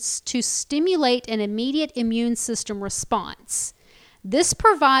antigens to stimulate an immediate immune system response. This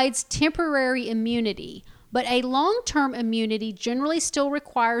provides temporary immunity, but a long-term immunity generally still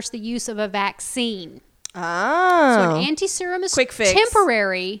requires the use of a vaccine. Oh. So an antiserum is quick fix.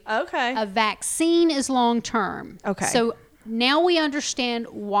 Temporary. Okay. A vaccine is long-term. Okay. So now we understand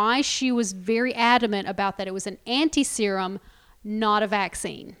why she was very adamant about that. It was an antiserum, not a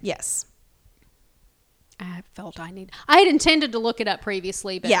vaccine. Yes. I had intended to look it up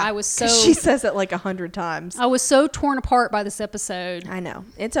previously, but I was so... She says it like 100 times. I was so torn apart by this episode. I know.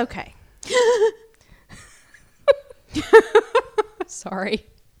 It's okay. Sorry. Is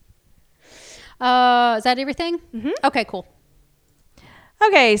that everything? Mm-hmm. Okay, cool.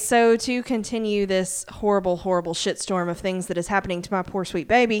 Okay, so to continue this horrible, horrible shitstorm of things that is happening to my poor sweet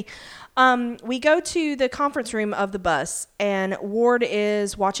baby, we go to the conference room of the bus, and Ward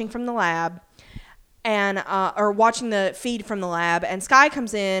is watching from the lab, and or watching the feed from the lab, and Skye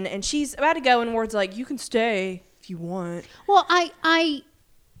comes in, and she's about to go, and Ward's like, "You can stay if you want." Well, I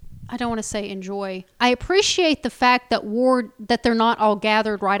I don't want to say enjoy. I appreciate the fact that they're not all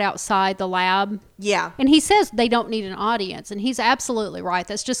gathered right outside the lab. Yeah. And he says they don't need an audience, and he's absolutely right.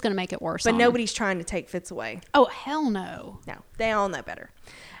 That's just going to make it worse. But nobody's trying to take Fitz away. Oh, hell no. No, they all know better.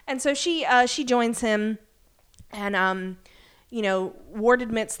 And so she joins him, and Ward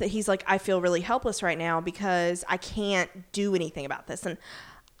admits that he's like, I feel really helpless right now because I can't do anything about this. And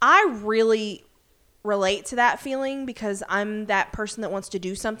I really relate to that feeling because I'm that person that wants to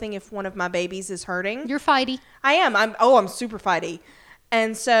do something if one of my babies is hurting. You're fighty. I am. I'm super fighty.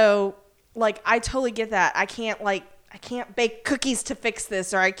 And so like I totally get that. I can't bake cookies to fix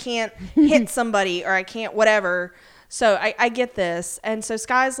this, or I can't hit somebody, or I can't whatever. So I get this. And so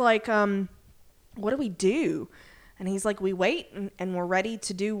Skye's like, what do we do? And he's like, we wait and we're ready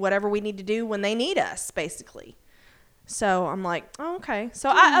to do whatever we need to do when they need us, basically. So I'm like, oh, okay. So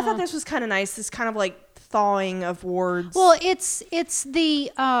I thought this was kind of nice. This kind of like thawing of Ward's. Well, it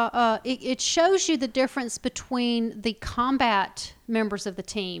shows you the difference between the combat members of the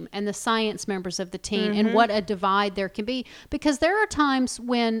team and the science members of the team, and what a divide there can be. Because there are times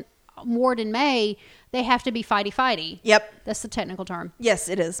when Ward and May, they have to be fighty. Yep. That's the technical term. Yes,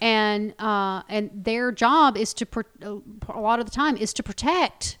 it is. And their job is a lot of the time is to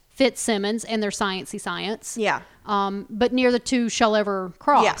protect Fitzsimmons and their sciencey science. Yeah. But near the two shall ever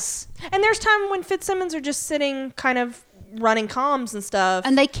cross. Yeah. And there's time when Fitzsimmons are just sitting kind of running comms and stuff.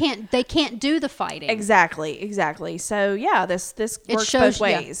 And they can't do the fighting. Exactly. So yeah, this works both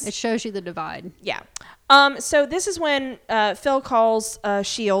ways. Yeah, it shows you the divide. Yeah. So this is when Phil calls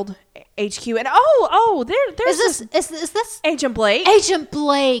SHIELD HQ, and there's is this Agent Blake. Agent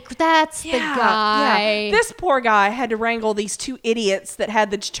Blake, that's the guy. Yeah. This poor guy had to wrangle these two idiots that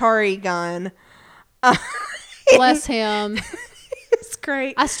had the Chitauri gun. Bless him. It's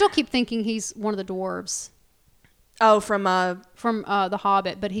great. I still keep thinking he's one of the dwarves. Oh, from The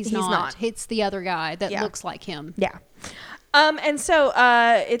Hobbit, but he's not. It's the other guy that looks like him. Yeah. And so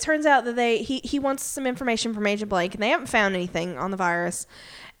it turns out that he wants some information from Agent Blake, and they haven't found anything on the virus.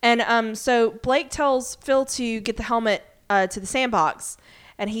 And so Blake tells Phil to get the helmet to the sandbox,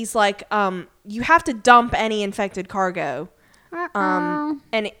 and he's like, you have to dump any infected cargo. And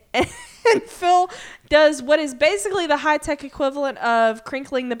Phil does what is basically the high-tech equivalent of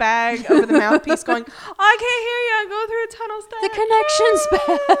crinkling the bag over the mouthpiece, going, I can't hear you. I go through a tunnel stack. The connection's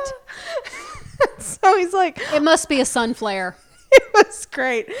bad. So he's like, it must be a sun flare. It was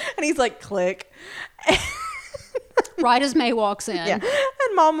great. And he's like, click. Right as May walks in. Yeah.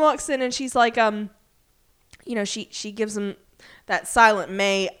 And Mom walks in, and she's like, she gives him that silent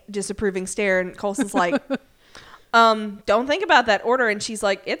May disapproving stare, and Coulson's like, don't think about that order. And she's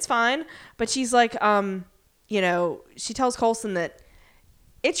like, it's fine. But she's like, she tells Coulson that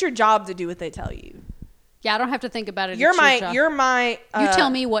it's your job to do what they tell you. Yeah, I don't have to think about it. You're my. You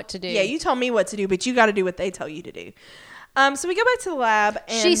tell me what to do. Yeah, you tell me what to do, but you got to do what they tell you to do. So we go back to the lab,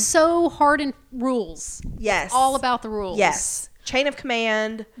 and she's so hard in rules. Yes, all about the rules. Yes, chain of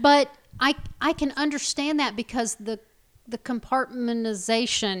command. But I can understand that because the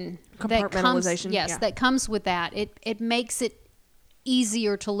compartmentalization that comes with that. It makes it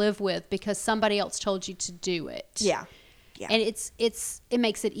easier to live with because somebody else told you to do it. Yeah. And it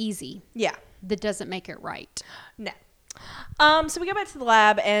makes it easy. Yeah. That doesn't make it right. No. So we go back to the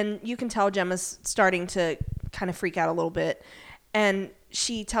lab, and you can tell Gemma's starting to kind of freak out a little bit. And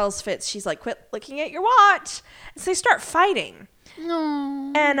she tells Fitz, she's like, quit looking at your watch. And so they start fighting.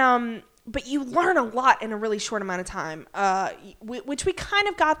 No. And, but you learn a lot in a really short amount of time, which we kind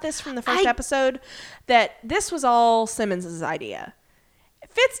of got this from the first episode, that this was all Simmons' idea.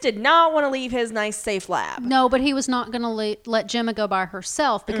 Fitz did not want to leave his nice, safe lab. No, but he was not going to let Gemma go by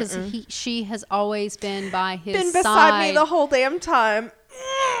herself because she has always been by his side. Been beside me the whole damn time.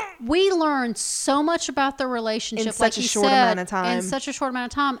 We learned so much about the relationship in such a short amount of time.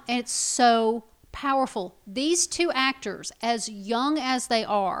 And it's so powerful. These two actors, as young as they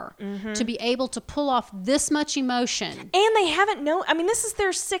are, to be able to pull off this much emotion. And they haven't known, this is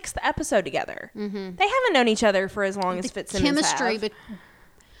their 6th episode together. Mm-hmm. They haven't known each other for as long as Fitzsimmons have. But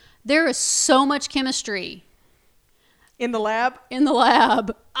there is so much chemistry. In the lab? In the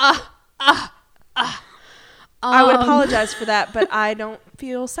lab. I would apologize for that, but I don't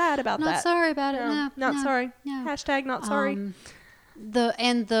feel sad about that. Not sorry about it. No, not sorry. No. Hashtag not sorry. The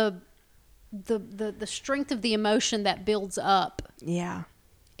strength of the emotion that builds up. Yeah.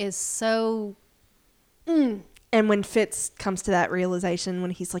 Is so. And when Fitz comes to that realization, when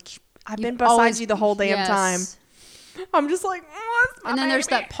he's like, I've been beside you the whole damn time. I'm just like, and then there's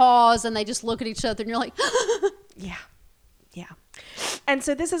that pause, and they just look at each other, and you're like, yeah. And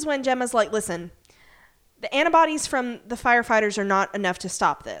so this is when Gemma's like, listen, the antibodies from the firefighters are not enough to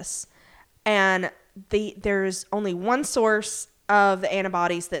stop this. And there's only one source of the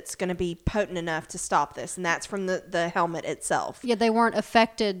antibodies that's going to be potent enough to stop this, and that's from the helmet itself. Yeah, they weren't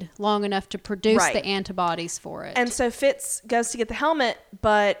affected long enough to produce the antibodies for it. And so Fitz goes to get the helmet,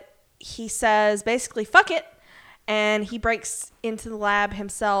 but he says basically, fuck it. And he breaks into the lab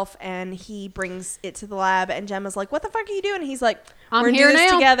himself, and he brings it to the lab. And Gemma's like, what the fuck are you doing? And he's like, we're doing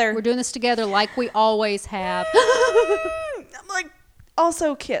this together. We're doing this together like we always have. I'm like,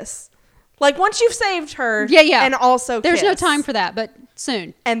 also kiss. Like, once you've saved her. Yeah. And also kiss. There's no time for that, but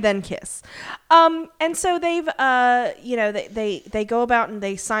soon. And then kiss. And so they've, they go about and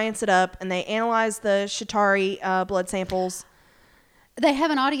they science it up, and they analyze the Chitauri blood samples. They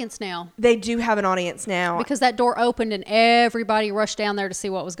have an audience now. They do have an audience now. Because that door opened and everybody rushed down there to see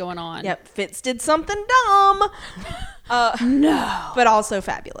what was going on. Yep. Fitz did something dumb. No. But also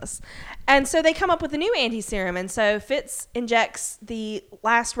fabulous. And so they come up with a new anti-serum. And so Fitz injects the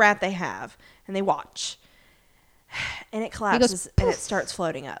last rat they have. And they watch. And it collapses and it starts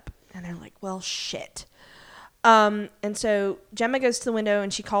floating up. And they're like, well, shit. And so Gemma goes to the window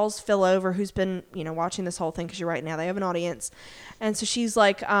and she calls Phil over, who's been, watching this whole thing, because you're right, now they have an audience. And so she's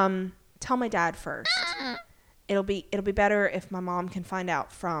like, tell my dad first. It'll be better if my mom can find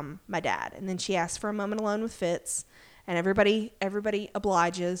out from my dad. And then she asks for a moment alone with Fitz, and everybody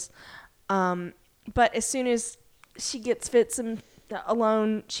obliges. But as soon as she gets Fitz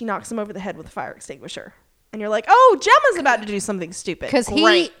alone, she knocks him over the head with a fire extinguisher. And you're like, oh, Gemma's about to do something stupid. Because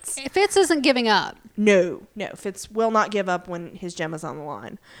Fitz isn't giving up. No, Fitz will not give up when his Gemma's on the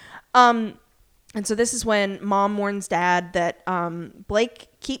line. And so this is when Mom warns Dad that Blake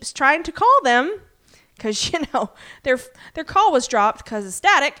keeps trying to call them because, their call was dropped because of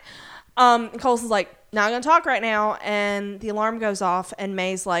static. And Coulson's like, not going to talk right now. And the alarm goes off, and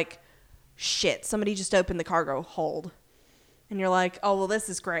May's like, shit, somebody just opened the cargo hold. And you're like, oh, well, this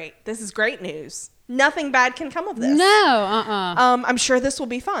is great. This is great news. Nothing bad can come of this. No, I'm sure this will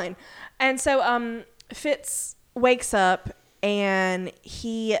be fine. And so Fitz wakes up, and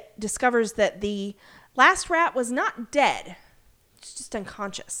he discovers that the last rat was not dead. It's just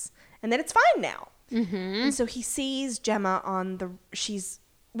unconscious. And that it's fine now. Mm-hmm. And so he sees Gemma she's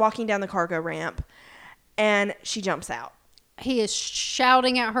walking down the cargo ramp, and she jumps out. He is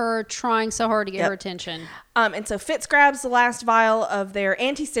shouting at her, trying so hard to get her attention. And so Fitz grabs the last vial of their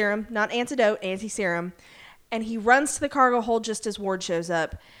anti-serum, not antidote, anti-serum, and he runs to the cargo hold just as Ward shows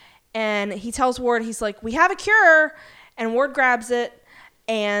up. And he tells Ward, he's like, we have a cure. And Ward grabs it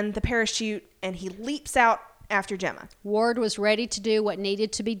and the parachute, and he leaps out after Gemma. Ward was ready to do what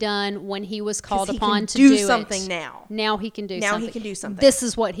needed to be done when he was called upon to do something it. now. Now he can do something. Now he can do something. This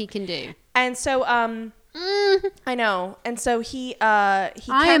is what he can do. And so, I know. And so he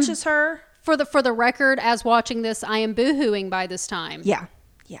catches her. For the record, as watching this, I am boohooing by this time. Yeah.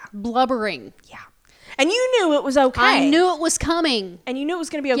 Blubbering. Yeah. And you knew it was okay. I knew it was coming. And you knew it was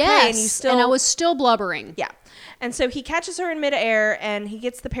going to be okay. Yes, and I was still blubbering. Yeah. And so he catches her in midair, and he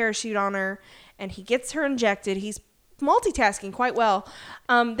gets the parachute on her, and he gets her injected. He's multitasking quite well.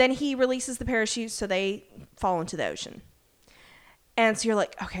 Then he releases the parachute, so they fall into the ocean. And so you're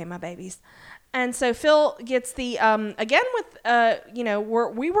like, okay, my babies. And so Phil gets the, again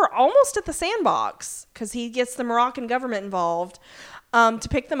with, we were almost at the sandbox, because he gets the Moroccan government involved to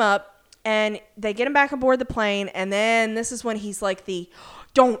pick them up, and they get him back aboard the plane. And then this is when he's like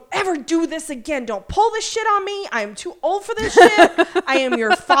don't ever do this again. Don't pull this shit on me. I am too old for this shit. I am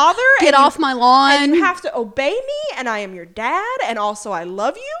your father. Get off my lawn. And you have to obey me, and I am your dad, and also I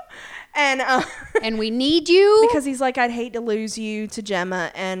love you. And and we need you. Because he's like, I'd hate to lose you to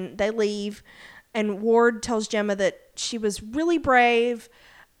Gemma. And they leave. And Ward tells Gemma that she was really brave.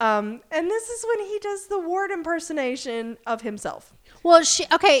 And this is when he does the Ward impersonation of himself. Well,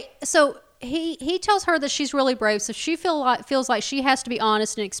 so he tells her that she's really brave. So she feels like she has to be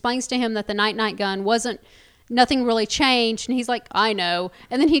honest, and explains to him that the night night gun nothing really changed. And he's like, I know.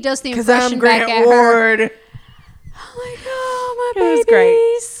 And then he does the impression back at Ward. her. Oh my God, my babies. It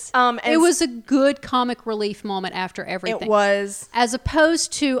was great. It was a good comic relief moment after everything. It was. As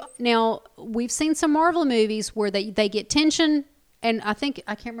opposed to, now, we've seen some Marvel movies where they get tension, and I can't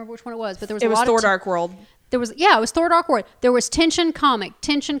remember which one it was, but there was a lot of... It was Thor Dark World. It was Thor Dark World. There was tension comic,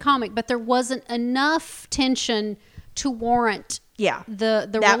 but there wasn't enough tension to warrant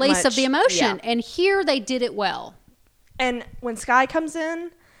the release of the emotion. Yeah. And here they did it well. And when Skye comes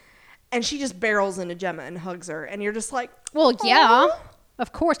in, and she just barrels into Gemma and hugs her, and you're just like, well, yeah,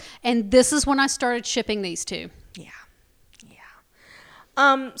 of course. And this is when I started shipping these two. Yeah.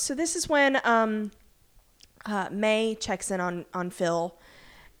 So this is when May checks in on Phil,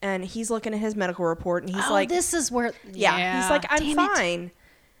 and he's looking at his medical report, and he's this is where... Yeah. He's like, I'm fine.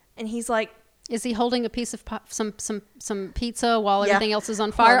 And he's like... Is he holding a piece of some pizza while everything else is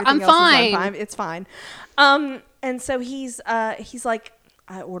on fire? I'm fine. It's fine. And so he's like,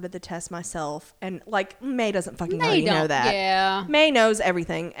 I ordered the test myself. And like, May doesn't fucking know that. Yeah. May knows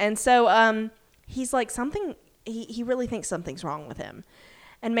everything. And so he's like, he really thinks something's wrong with him.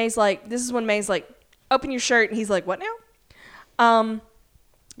 And May's like, this is when May's like, open your shirt. And he's like, what now?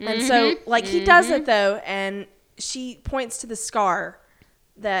 And so like he does it though. And she points to the scar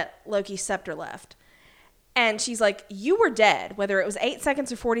that Loki's scepter left. And she's like, you were dead, whether it was 8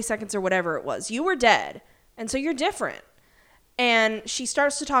 seconds or 40 seconds or whatever it was. You were dead. And so you're different. And she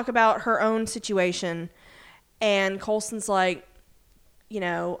starts to talk about her own situation. And Coulson's like, you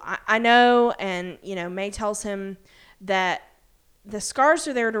know, I know. And, you know, May tells him that the scars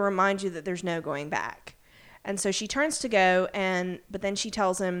are there to remind you that there's no going back. And so she turns to go, but then she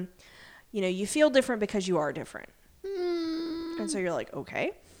tells him, you know, you feel different because you are different. And so you're like,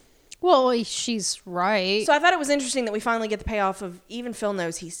 okay. Well, she's right. So I thought it was interesting that we finally get the payoff of even Phil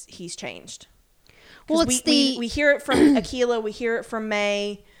knows he's changed. Well, we hear it from Akilah, we hear it from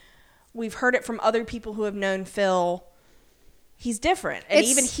May, we've heard it from other people who have known Phil. He's different, and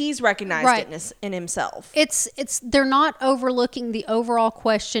even he's recognized it in himself. They're not overlooking the overall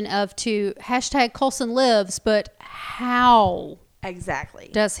question of #Coulson lives, but how exactly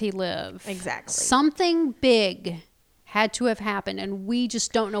does he live? Exactly. Something big had to have happened, and we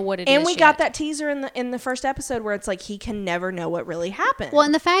just don't know what it is. And we got that teaser in the first episode where it's like he can never know what really happened. Well,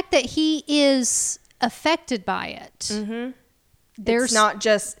 and the fact that he is affected by it. Mm-hmm. It's not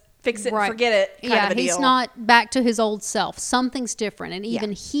just fix it and forget it kind of a deal. He's not back to his old self. Something's different, and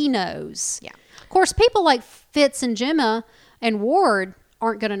even he knows. Yeah. Of course, people like Fitz and Gemma and Ward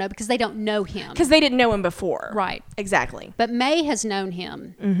aren't going to know because they don't know him. Because they didn't know him before. Right. Exactly. But May has known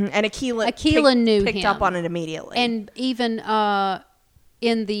him. Mm-hmm. And Akilah picked up on it immediately. And even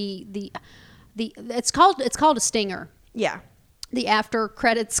in the it's called a stinger. Yeah. The after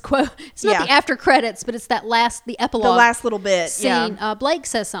credits quote. It's not the after credits, but it's the epilogue. The last little bit. Scene. Yeah. Blake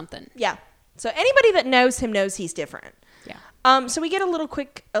says something. Yeah. So anybody that knows him knows he's different. Yeah. So we get a little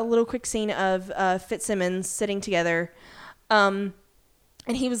quick scene of Fitzsimmons sitting together.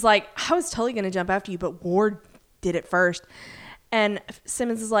 And he was like, I was totally going to jump after you, but Ward did it first. And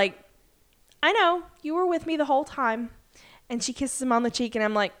Simmons is like, I know, you were with me the whole time. And she kisses him on the cheek, and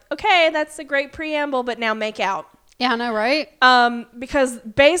I'm like, okay, that's a great preamble, but now make out. Yeah, I know, right? Because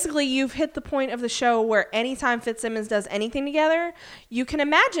basically you've hit the point of the show where anytime Fitzsimmons does anything together, you can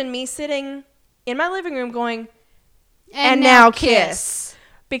imagine me sitting in my living room going, and now kiss.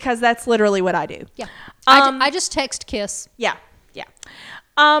 Because that's literally what I do. Yeah. I just text kiss. Yeah.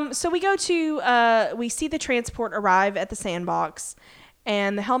 So we go to, we see the transport arrive at the sandbox,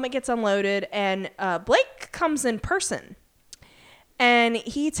 and the helmet gets unloaded, and Blake comes in person. And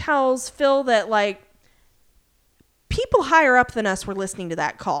he tells Phil that, like, people higher up than us were listening to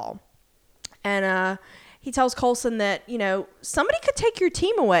that call. And he tells Coulson that, you know, somebody could take your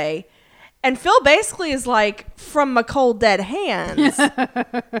team away. And Phil basically is like, from my cold, dead hands.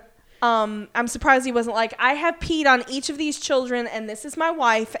 I'm surprised he wasn't like, I have peed on each of these children, and this is my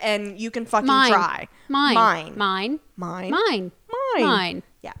wife, and you can fucking try. Mine.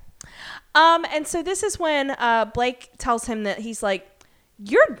 Yeah. And so this is when Blake tells him that he's like,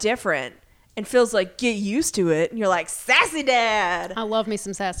 you're different. And Phil's like, get used to it. And you're like, sassy dad. I love me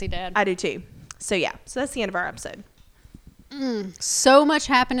some sassy dad. I do too. So yeah. So that's the end of our episode. So much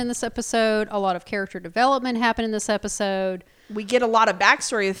happened in this episode. A lot of character development happened in this episode. We get a lot of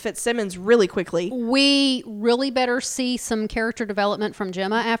backstory of Fitzsimmons really quickly. We really better see some character development from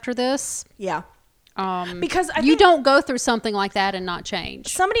Gemma after this. Yeah. Because you don't go through something like that and not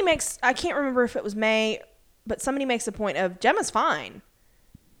change. Somebody makes, I can't remember if it was May, but somebody makes a point of Gemma's fine.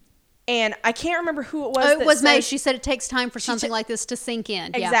 And I can't remember who it was. Oh, it was May. She said it takes time for something like this to sink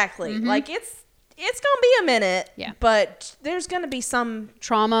in. Exactly. Yeah. Mm-hmm. Like it's going to be a minute. Yeah. But there's going to be some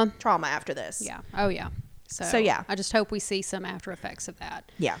trauma after this. Yeah. Oh yeah. So yeah. I just hope we see some after effects of that.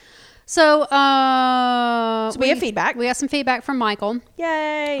 Yeah. So, we have feedback. We got some feedback from Michael.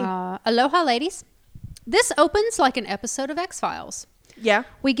 Yay. Aloha, ladies. This opens like an episode of X-Files. Yeah.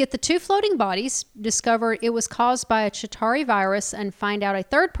 We get the 2 floating bodies, discover it was caused by a Chitauri virus, and find out a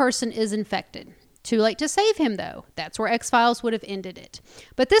third person is infected. Too late to save him, though. That's where X-Files would have ended it.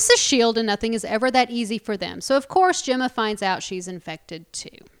 But this is S.H.I.E.L.D., and nothing is ever that easy for them. So, of course, Gemma finds out she's infected,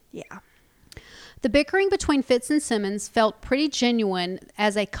 too. Yeah. The bickering between Fitz and Simmons felt pretty genuine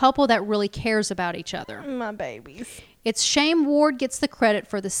as a couple that really cares about each other. My babies. It's shame Ward gets the credit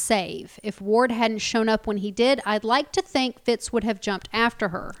for the save. If Ward hadn't shown up when he did, I'd like to think Fitz would have jumped after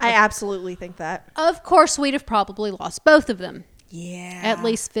her. I absolutely think that. Of course, we'd have probably lost both of them. Yeah. At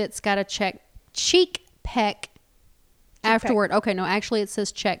least Fitz got a cheek peck afterward. Okay, no, actually it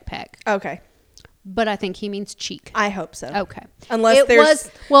says check peck. Okay. But I think he means cheek. I hope so. Okay. Unless there's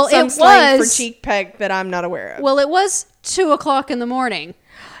some slang for cheek peck that I'm not aware of. Well, it was 2:00 in the morning.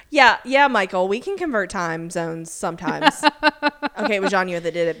 Yeah, Michael. We can convert time zones sometimes. Okay, it was Janya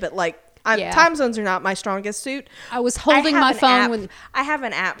that did it, but time zones are not my strongest suit. I was holding my phone I have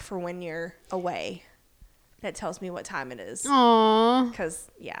an app for when you're away that tells me what time it is. Aww. Because,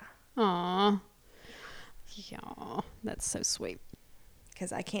 yeah. Aww. Yeah, that's so sweet.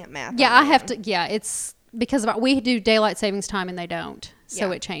 Because I can't math. Yeah, I have to. Yeah, it's because we do daylight savings time and they don't.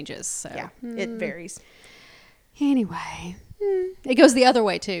 So it changes. So. Yeah, it varies. Anyway. It goes the other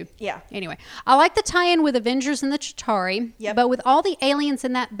way, too. Yeah. Anyway, I like the tie-in with Avengers and the Chitauri. Yep. But with all the aliens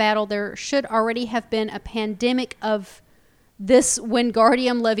in that battle, there should already have been a pandemic of this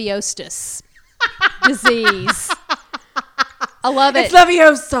Wingardium Leviosa disease. I love it. It's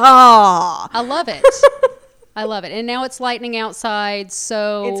Leviosa. I love it. I love it. And now it's lightning outside,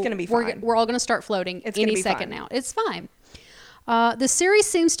 so it's going to be fine. We're all going to start floating any second now. It's fine. The series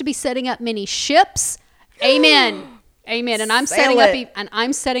seems to be setting up many ships. Amen. Amen. And I'm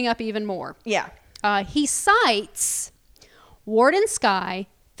setting up even more. Yeah. He cites Ward and Skye,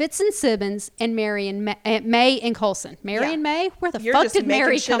 Fitz and Simmons, and May and Coulson. And May? Where the fuck did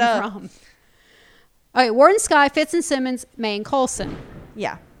Mary come from? All right, Ward and Skye, Fitz and Simmons, May and Coulson.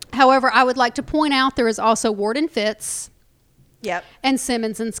 Yeah. However, I would like to point out there is also Ward and Fitz. Yep. And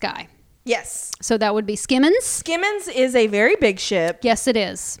Simmons and Skye. Yes. So that would be Skimmins. Skimmins is a very big ship. Yes, it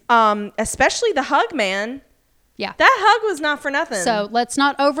is. Especially the Hug Man. Yeah. That Hug was not for nothing. So let's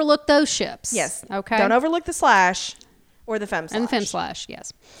not overlook those ships. Yes. Okay. Don't overlook the Slash or the Fem Slash. And the Fem Slash,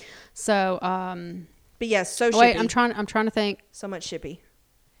 yes. So, but yes, so shippy. Wait, I'm trying to think. So much shippy.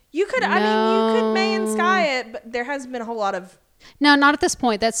 You could, you could May and Skye it, but there hasn't been a whole lot of. No, not at this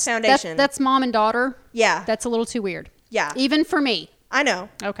point. That's foundation. That's mom and daughter. Yeah. That's a little too weird. Yeah. Even for me. I know.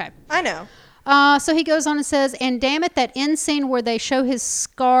 Okay. I know. So he goes on and says, and damn it, that end scene where they show his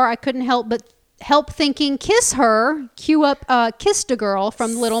scar, I couldn't help thinking, kiss her, cue up Kissed a Girl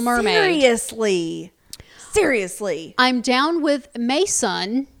from Little Mermaid. Seriously. I'm down with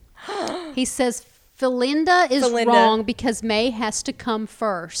Mason. He says, Philinda is wrong because May has to come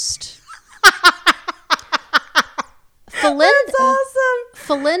first. That's awesome.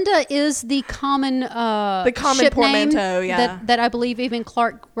 Philinda is the common ship portmanteau, name yeah. that I believe even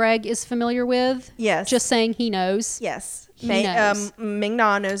Clark Gregg is familiar with. Yes. Just saying he knows. Yes. He knows.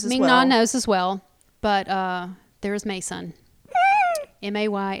 Ming-Na knows as well. Ming-Na knows as well. But there is Mason.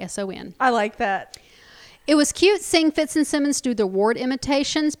 Mayson. I like that. It was cute seeing Fitz and Simmons do their Ward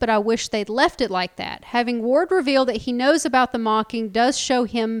imitations, but I wish they'd left it like that. Having Ward reveal that he knows about the mocking does show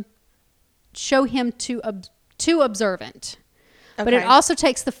him too observant. Okay. But it also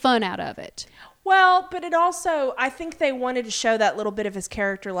takes the fun out of it. Well, but it also, I think they wanted to show that little bit of his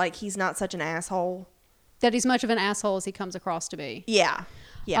character, like he's not such an asshole. That he's much of an asshole as he comes across to be. Yeah.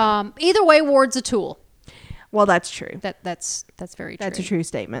 Either way, Ward's a tool. Well, that's true. That's very true. That's a true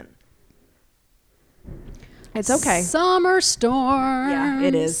statement. It's okay. Summer storms. Yeah,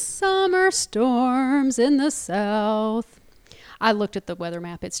 it is. Summer storms in the south. I looked at the weather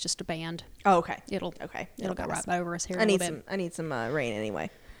map. It's just a band. Oh, okay. It'll go right over us here. I need some rain anyway.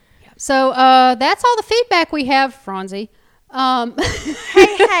 Yeah. So that's all the feedback we have, Franzi.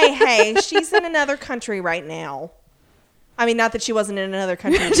 Hey! She's in another country right now. I mean, not that she wasn't in another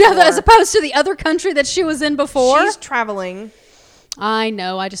country before. As opposed to the other country that she was in before. She's traveling. I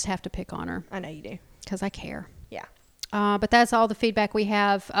know. I just have to pick on her. I know you do. Because I care. Yeah. But that's all the feedback we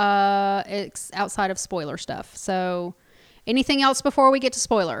have outside of spoiler stuff. So anything else before we get to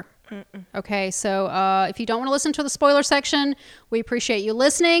spoiler? Mm-mm. Okay, so if you don't want to listen to the spoiler section, we appreciate you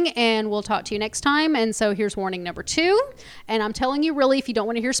listening, and we'll talk to you next time. And so here's warning number 2. And I'm telling you, really, if you don't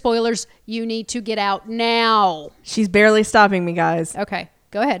want to hear spoilers, you need to get out now. She's barely stopping me, guys. Okay,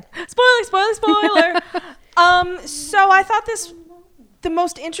 go ahead. Spoiler. So I thought the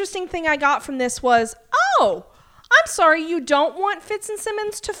most interesting thing I got from this was, oh, I'm sorry, you don't want Fitz and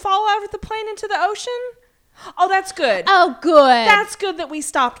Simmons to fall out of the plane into the ocean? Oh, that's good. Oh, good. That's good that we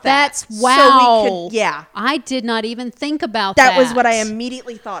stopped that. That's wow. So we could, yeah. I did not even think about that. That was what I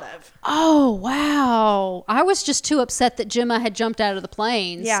immediately thought of. Oh, wow. I was just too upset that Gemma had jumped out of the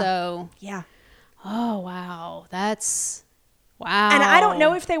plane. Yeah. So. Yeah. Oh, wow. Wow. And I don't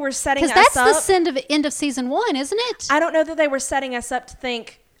know if they were setting us up. Because that's the end of season 1, isn't it? I don't know that they were setting us up to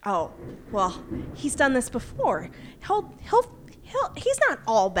think, oh, well, he's done this before. He's not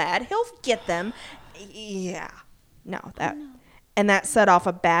all bad. He'll get them. Yeah. No, that set off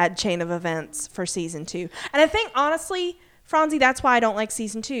a bad chain of events for season 2. And I think, honestly, Franzi, that's why I don't like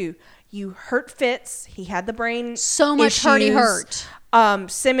season 2. You hurt Fitz. He had the brain so much issues. hurt.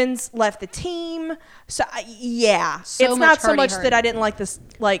 Simmons left the team. So, it's not so much that I didn't like this,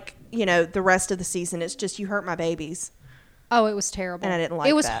 the rest of the season. It's just you hurt my babies. Oh, it was terrible. And I didn't like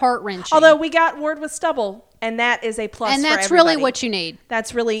that. It was heart-wrenching. Although we got Ward with Stubble, and that is a plus and for that's everybody. really what you need.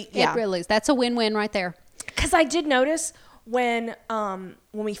 That's really, It really is. That's a win-win right there. Because I did notice when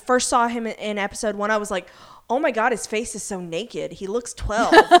we first saw him in episode 1, I was like, oh my God, his face is so naked. He looks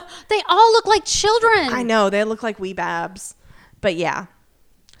 12. They all look like children. I know. They look like wee babs. But yeah.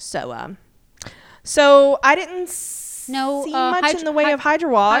 So I didn't see much in the way of Hydra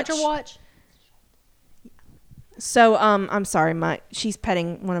Watch. Hydra Watch. So I'm sorry, she's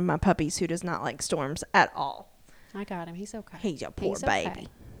petting one of my puppies who does not like storms at all. I got him. He's okay. He's a poor baby. Okay.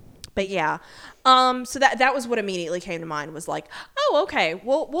 But yeah. So that was what immediately came to mind was like, oh, okay,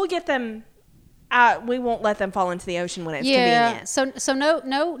 we'll get them out. We won't let them fall into the ocean when it's convenient. So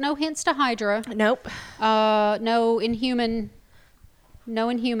no hints to Hydra. Nope. No Inhuman.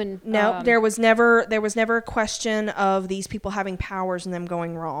 Nope. There was never a question of these people having powers and them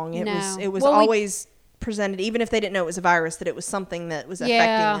going wrong. It was always presented, even if they didn't know it was a virus, that it was something that was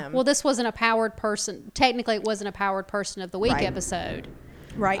affecting them. Well, this wasn't a powered person. Technically, it wasn't a powered person of the week episode.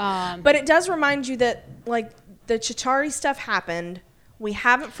 Right. But it does remind you that, like, the Chitauri stuff happened. We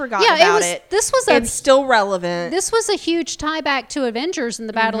haven't forgotten about it. It's still relevant. This was a huge tie back to Avengers in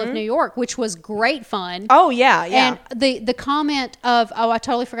the Battle of New York, which was great fun. Oh, yeah. And the comment of, I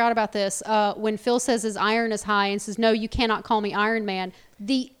totally forgot about this, when Phil says his iron is high and says, no, you cannot call me Iron Man.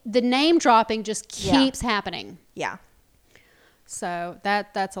 The name dropping just keeps happening. Yeah. So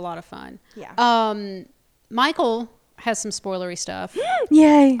that's a lot of fun. Yeah. Michael has some spoilery stuff.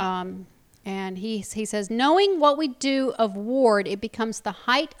 Yay. And he says, knowing what we do of Ward, it becomes the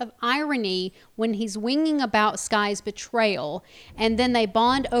height of irony when he's winging about Skye's betrayal, and then they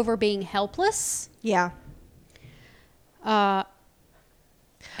bond over being helpless. Yeah. And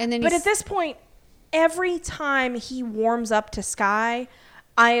then But at this point, every time he warms up to Skye,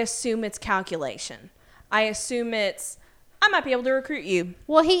 I assume it's calculation. I assume it's, I might be able to recruit you.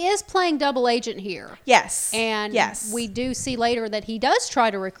 Well, he is playing double agent here. Yes. And we do see later that he does try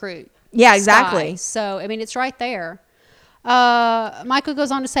to recruit. Yeah, exactly. Skye. So, I mean, it's right there. Michael goes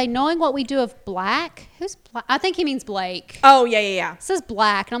on to say, knowing what we do of Black. Who's Black? I think he means Blake. Oh, yeah. It says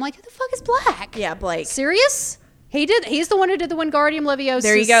Black. And I'm like, who the fuck is Black? Yeah, Blake. Serious? He's the one who did the Wingardium Leviosa.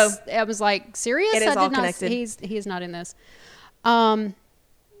 There you go. I was like, serious? It is all connected. He is not in this. I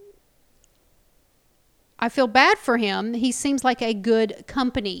feel bad for him. He seems like a good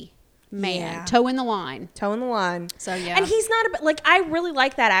company man. Yeah. Toe in the line. So, yeah. And he's not I really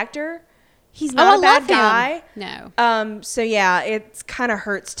like that actor. He's I not a bad guy. No. So, yeah, it kind of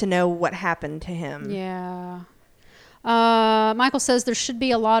hurts to know what happened to him. Yeah. Michael says there should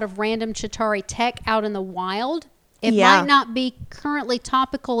be a lot of random Chitauri tech out in the wild. It might not be currently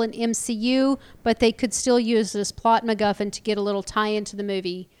topical in MCU, but they could still use this plot MacGuffin to get a little tie into the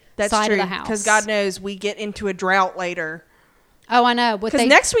movie side of the house. Because God knows we get into a drought later. Oh, I know. Because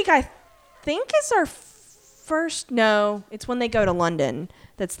next week I think is our first. No, it's when they go to London.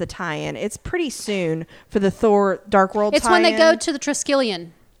 That's the tie-in. It's pretty soon for the Thor Dark World. It's when they go to the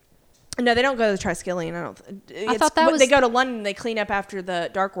Triskelion. No, they don't go to the Triskelion. I thought that was... They go to London. They clean up after the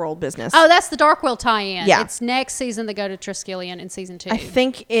Dark World business. Oh, that's the Dark World tie-in. Yeah. It's next season they go to Triskelion in season 2. I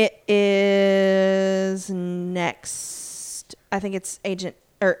think it is next. I think it's Agent.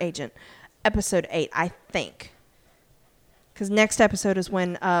 Episode 8, I think. Because next episode is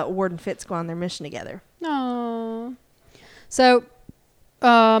when Ward and Fitz go on their mission together. Oh. So...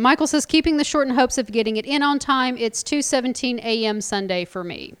 Michael says, keeping the short in hopes of getting it in on time. It's 2:17 a.m. Sunday for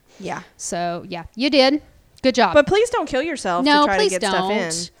me. Yeah. So, yeah, you did. Good job. But please don't kill yourself to try to get stuff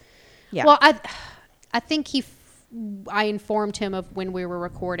in. Yeah. Well, I think I informed him of when we were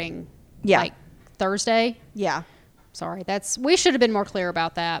recording. Yeah. Like Thursday. Yeah. Sorry. We should have been more clear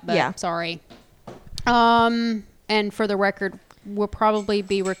about that, but sorry. And for the record, we'll probably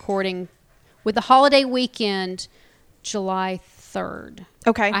be recording with the holiday weekend, July 3rd.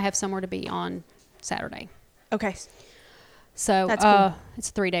 Okay. I have somewhere to be on Saturday. Okay. So that's cool. It's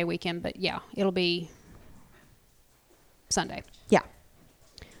a 3-day weekend, but yeah, it'll be Sunday. Yeah.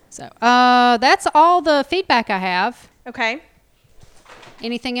 So that's all the feedback I have. Okay.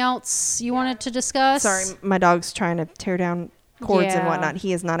 Anything else you wanted to discuss? Sorry, my dog's trying to tear down cords and whatnot.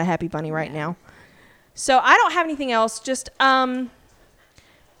 He is not a happy bunny right now. So I don't have anything else. Just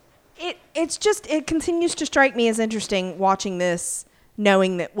it continues to strike me as interesting watching this,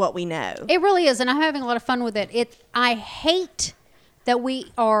 knowing that what we know. It really is, and I'm having a lot of fun with it. I hate that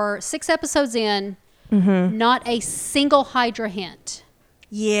we are 6 episodes in, not a single Hydra hint.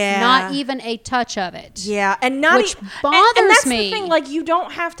 Yeah. Not even a touch of it. Yeah, and not which bothers and that's me. The thing, like, you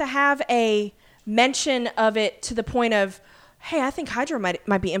don't have to have a mention of it to the point of, hey, I think Hydra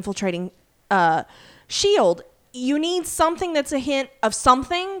might be infiltrating S.H.I.E.L.D. You need something that's a hint of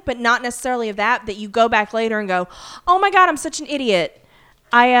something, but not necessarily of that you go back later and go, oh my God, I'm such an idiot.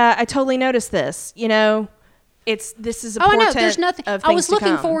 I totally noticed this. You know, this is a portent. I know. There's nothing. Of I was things to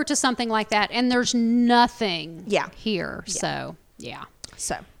looking come. forward to something like that, and there's nothing. Here. Yeah. So yeah.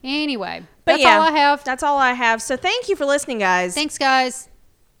 So anyway, but that's all I have. That's all I have. So thank you for listening, guys. Thanks, guys.